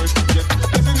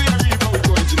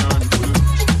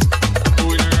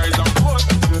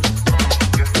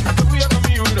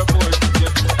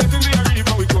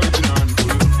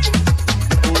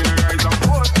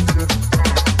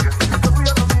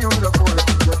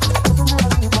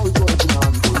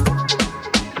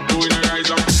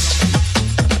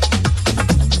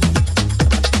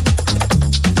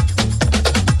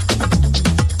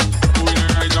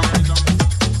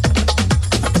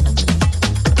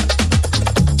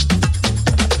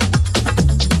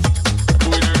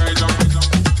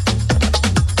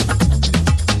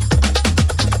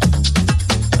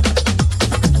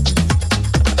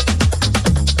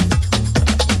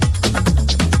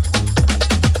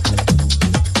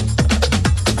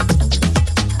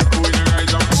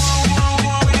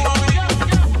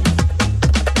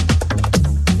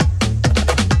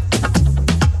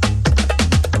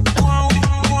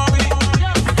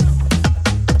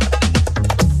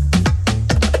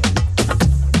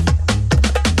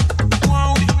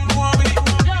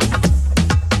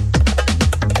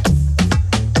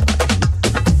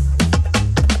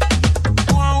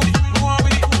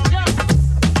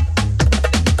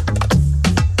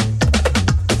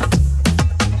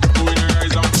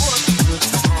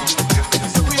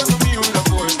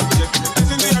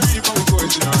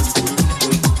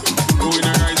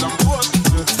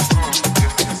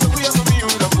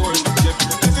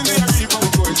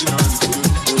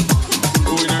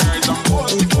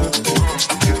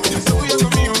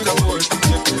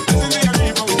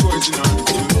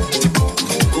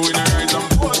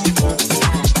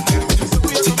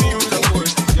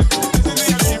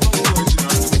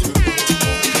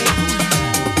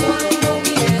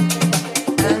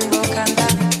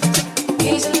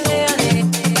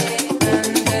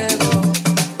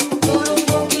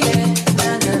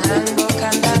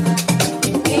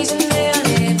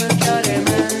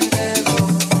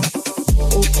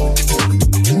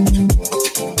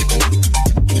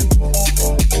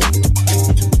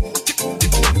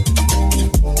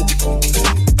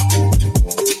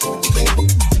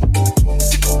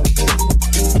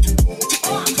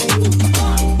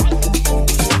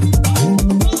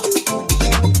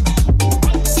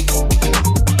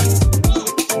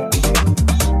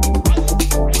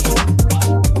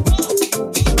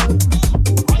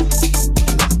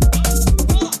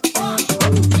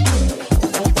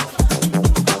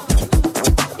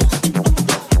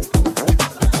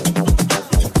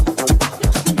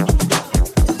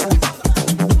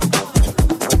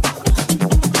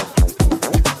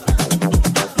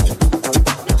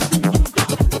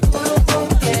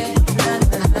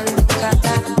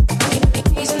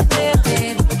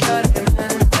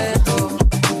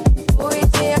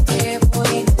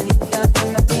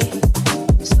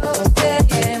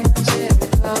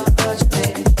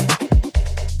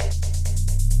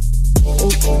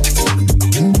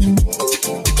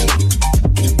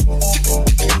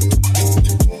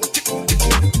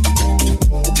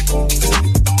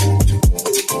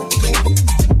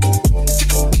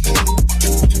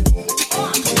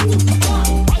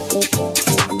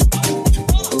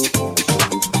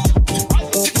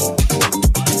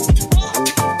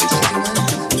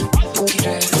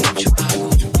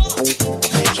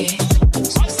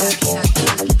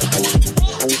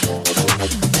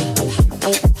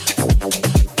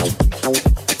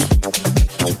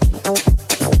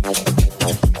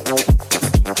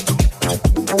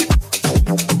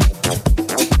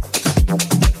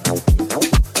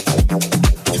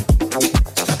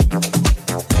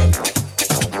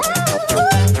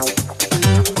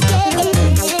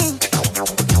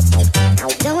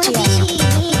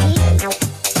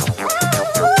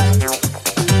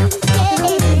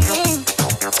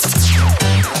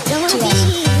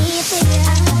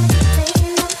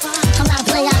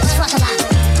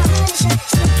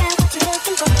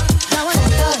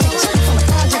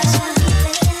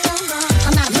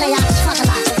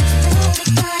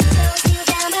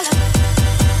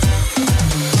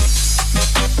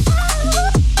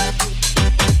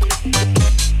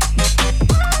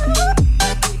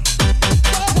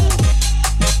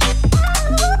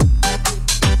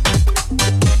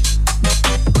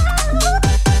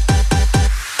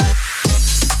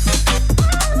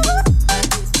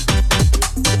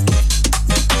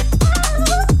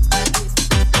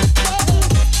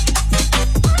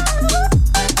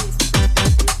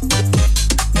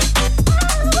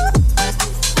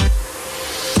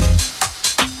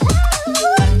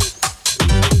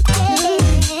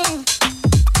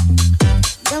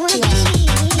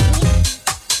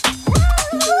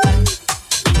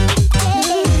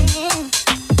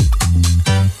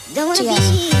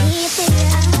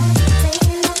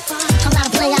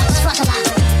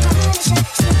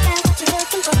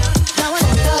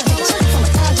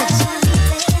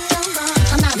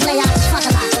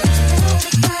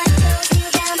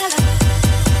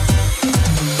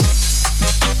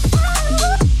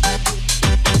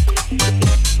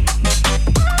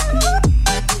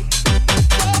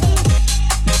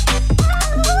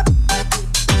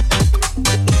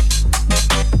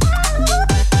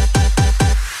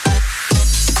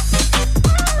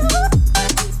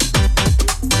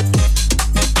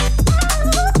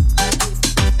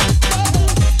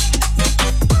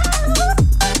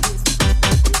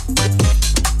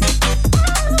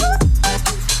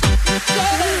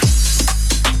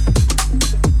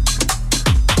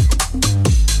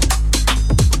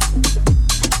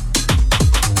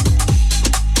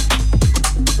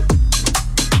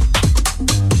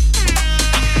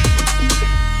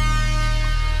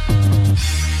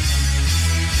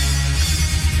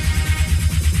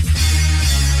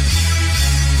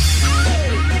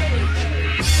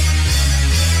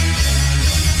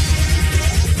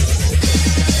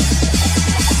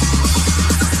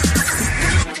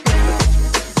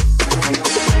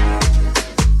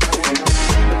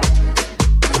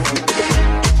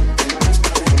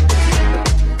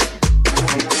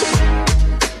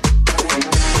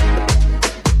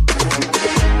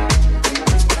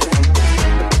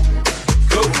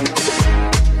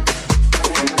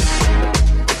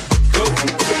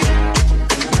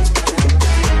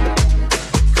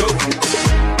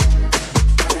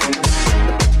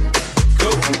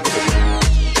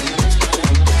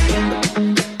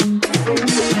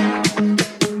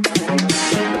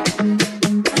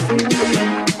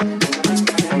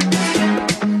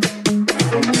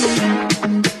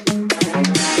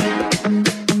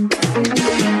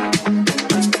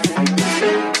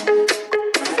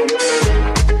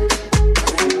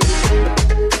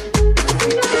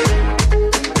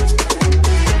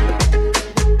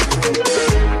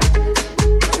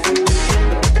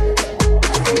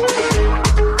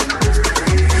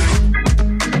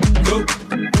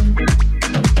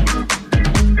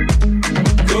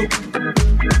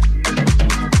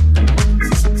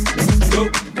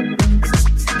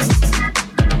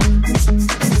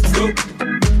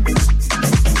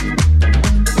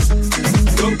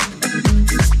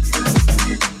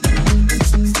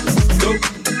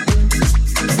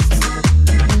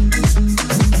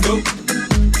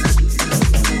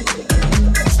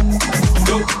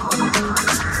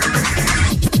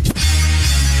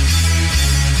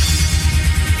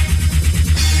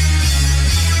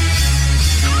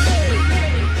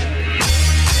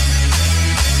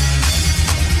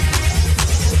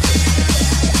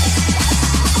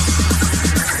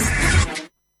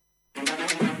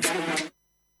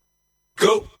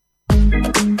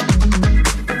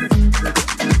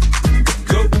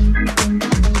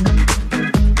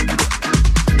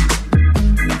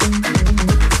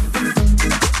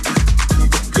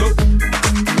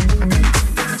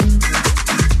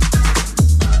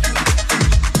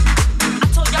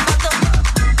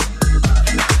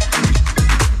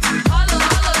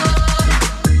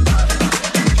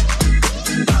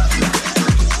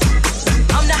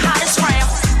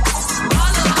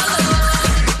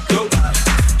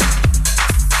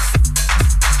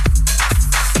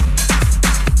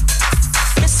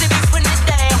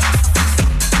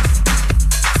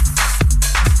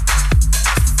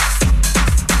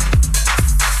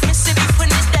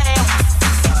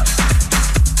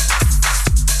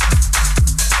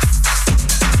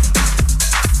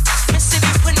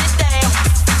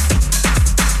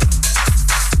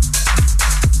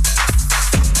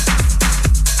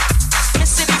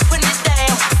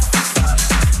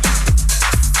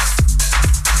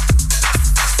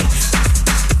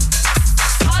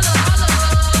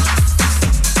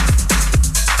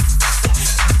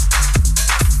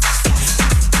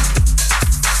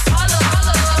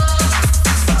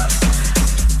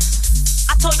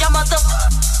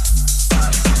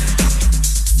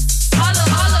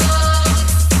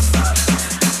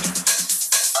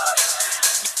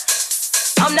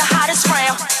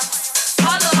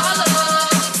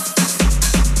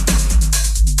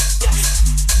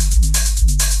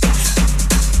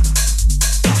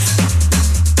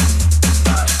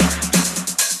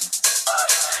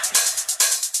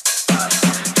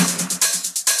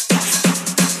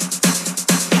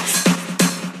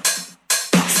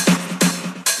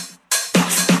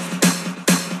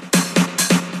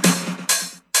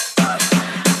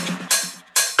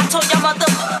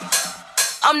mother.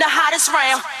 I'm the hottest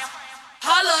round.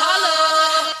 Holla,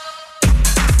 holla.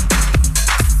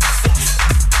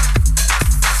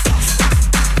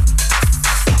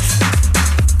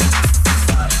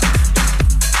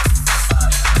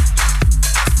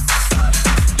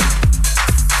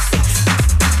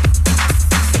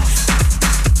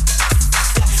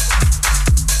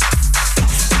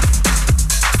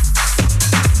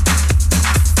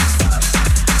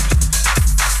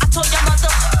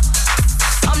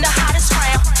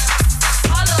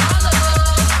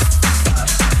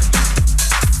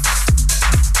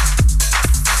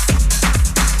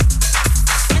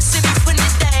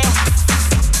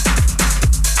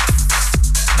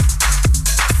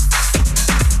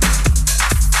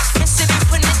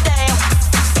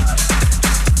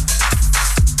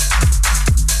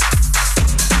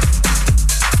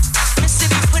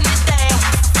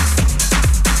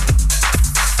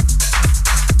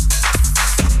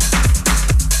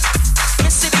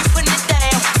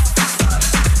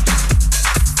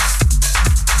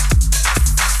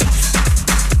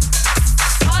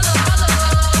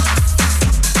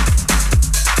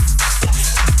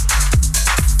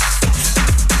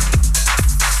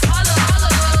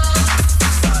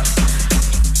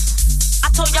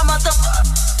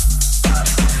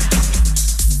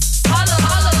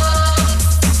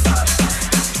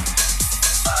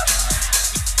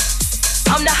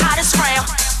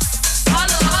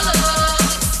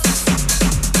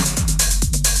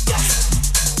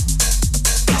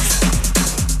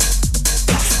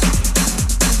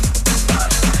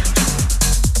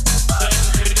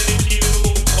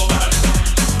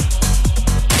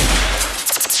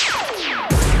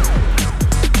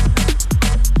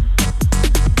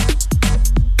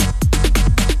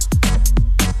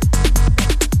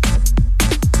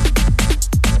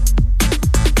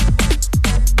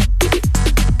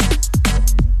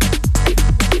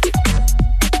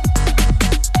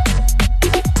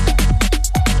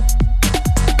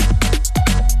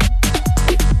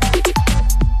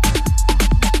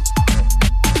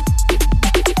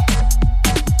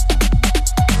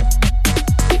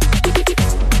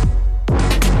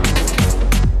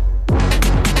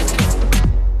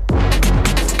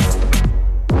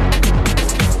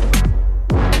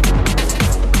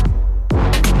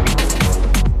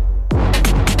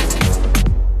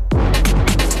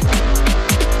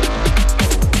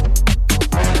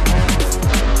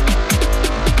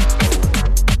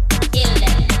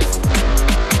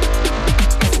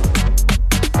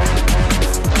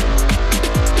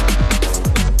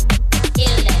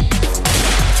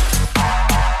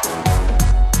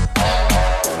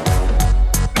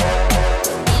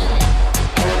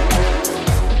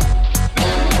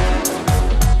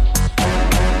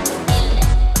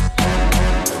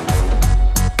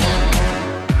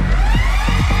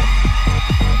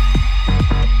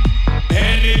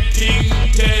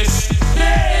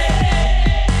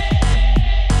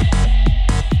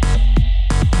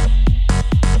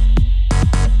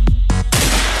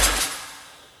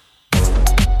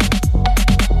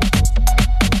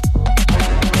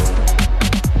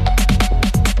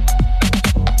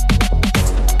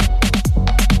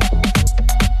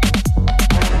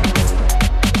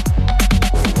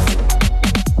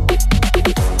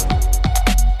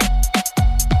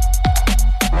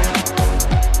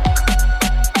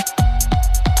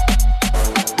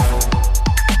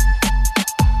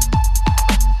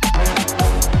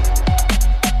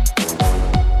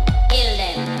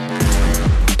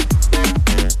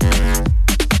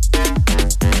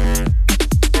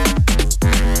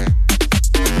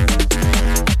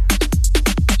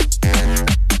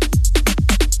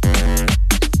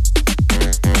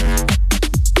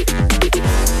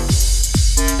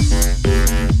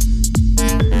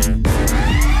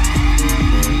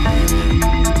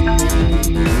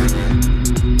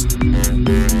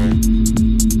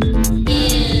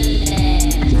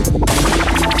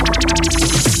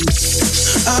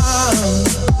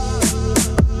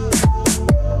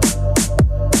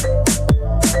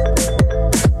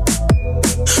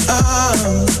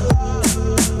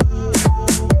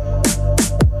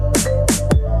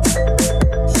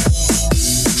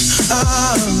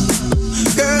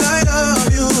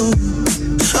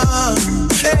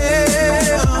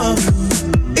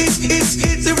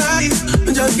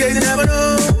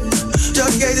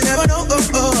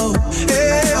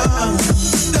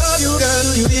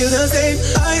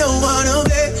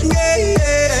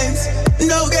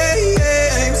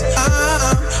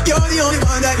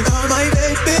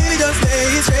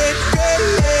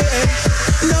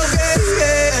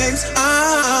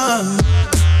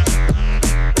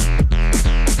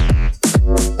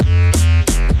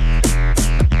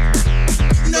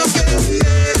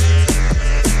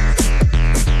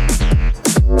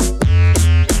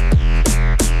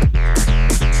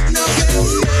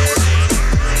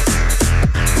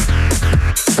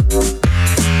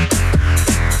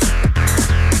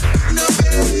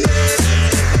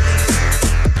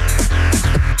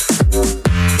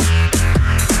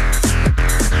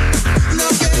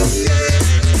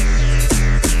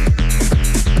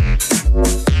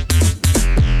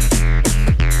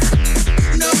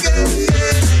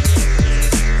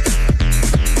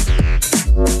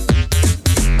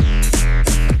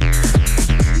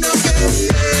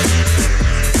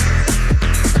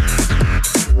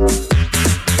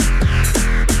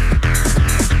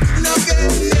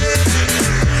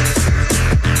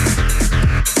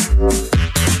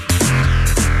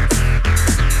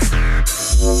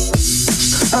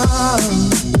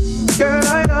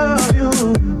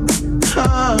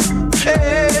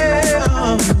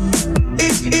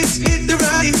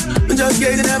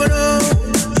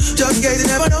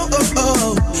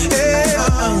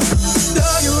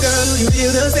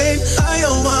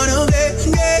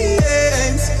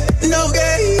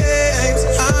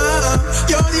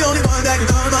 want that in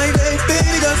all my days.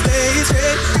 Baby, just stay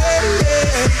straight.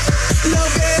 No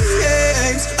games. No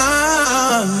games.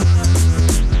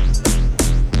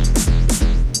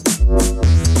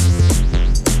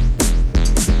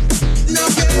 No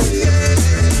games.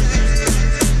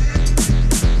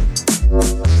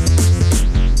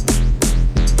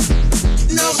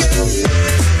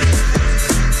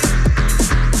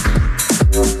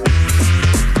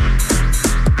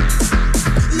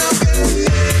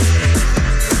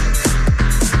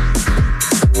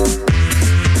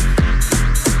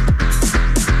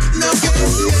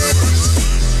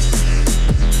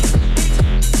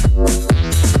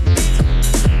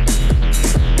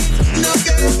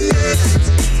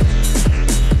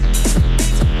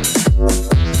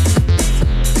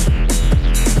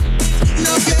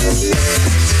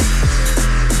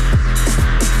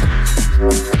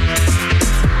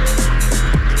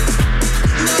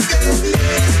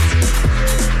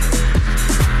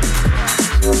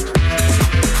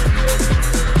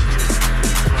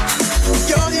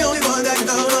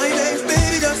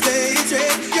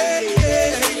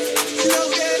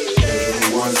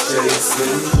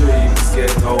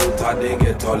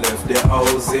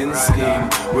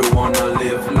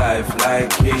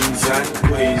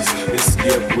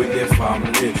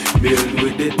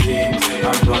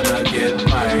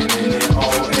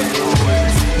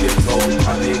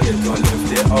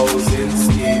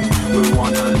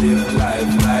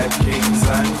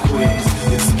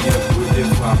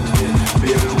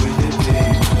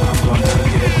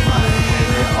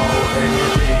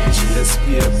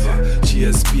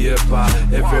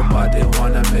 Everybody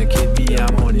wanna make it be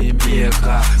a money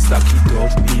maker. Stack it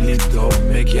up, build it up,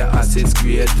 make your assets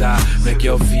greater. Make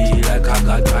you feel like a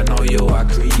god, but now you a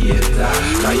creator.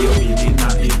 Cause you building a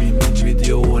image with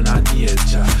your own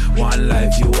nature. One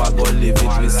life you are gonna live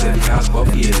it with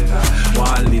self-calculator.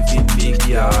 One live in big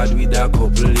yard with a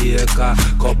couple acre,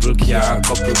 couple car,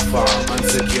 couple farm and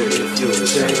security.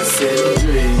 Chasing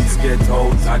dreams, get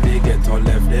out of the ghetto,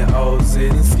 left the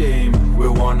housing scheme. We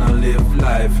wanna live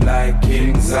life like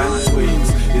kings and queens.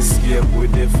 Escape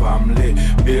with the family,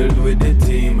 build with the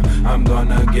team. I'm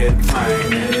gonna get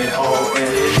mine anyhow,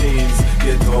 any means.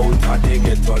 Get out of the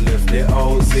ghetto, left the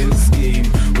housing scheme.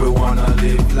 We wanna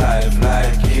live life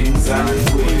like kings and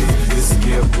queens.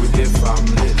 Escape with the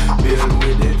family, build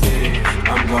with the team.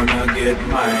 I'm gonna get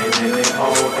mine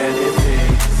anyhow,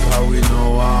 anything. So we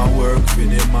know our work for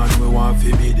the man, we want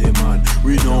to be the man.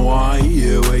 We know our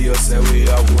hear where you say we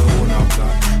have we own a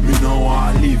plan. We know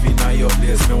I live in your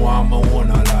place, me want my own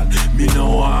a land. Me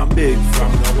know I'm big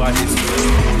from nobody's place,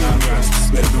 me own a grass.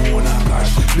 Spend me own a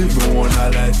cash, live me own a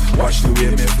life. Watch the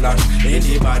way me flash,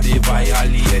 anybody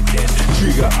violate it.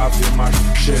 Trigger off the match,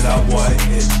 shell a boy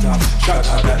head top. Shot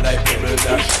at that like pebble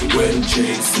dash. When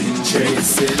chasing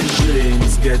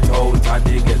dreams. Get out of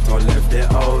the ghetto, left the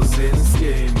housing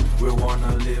scheme. We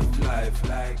wanna live life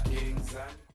like kings and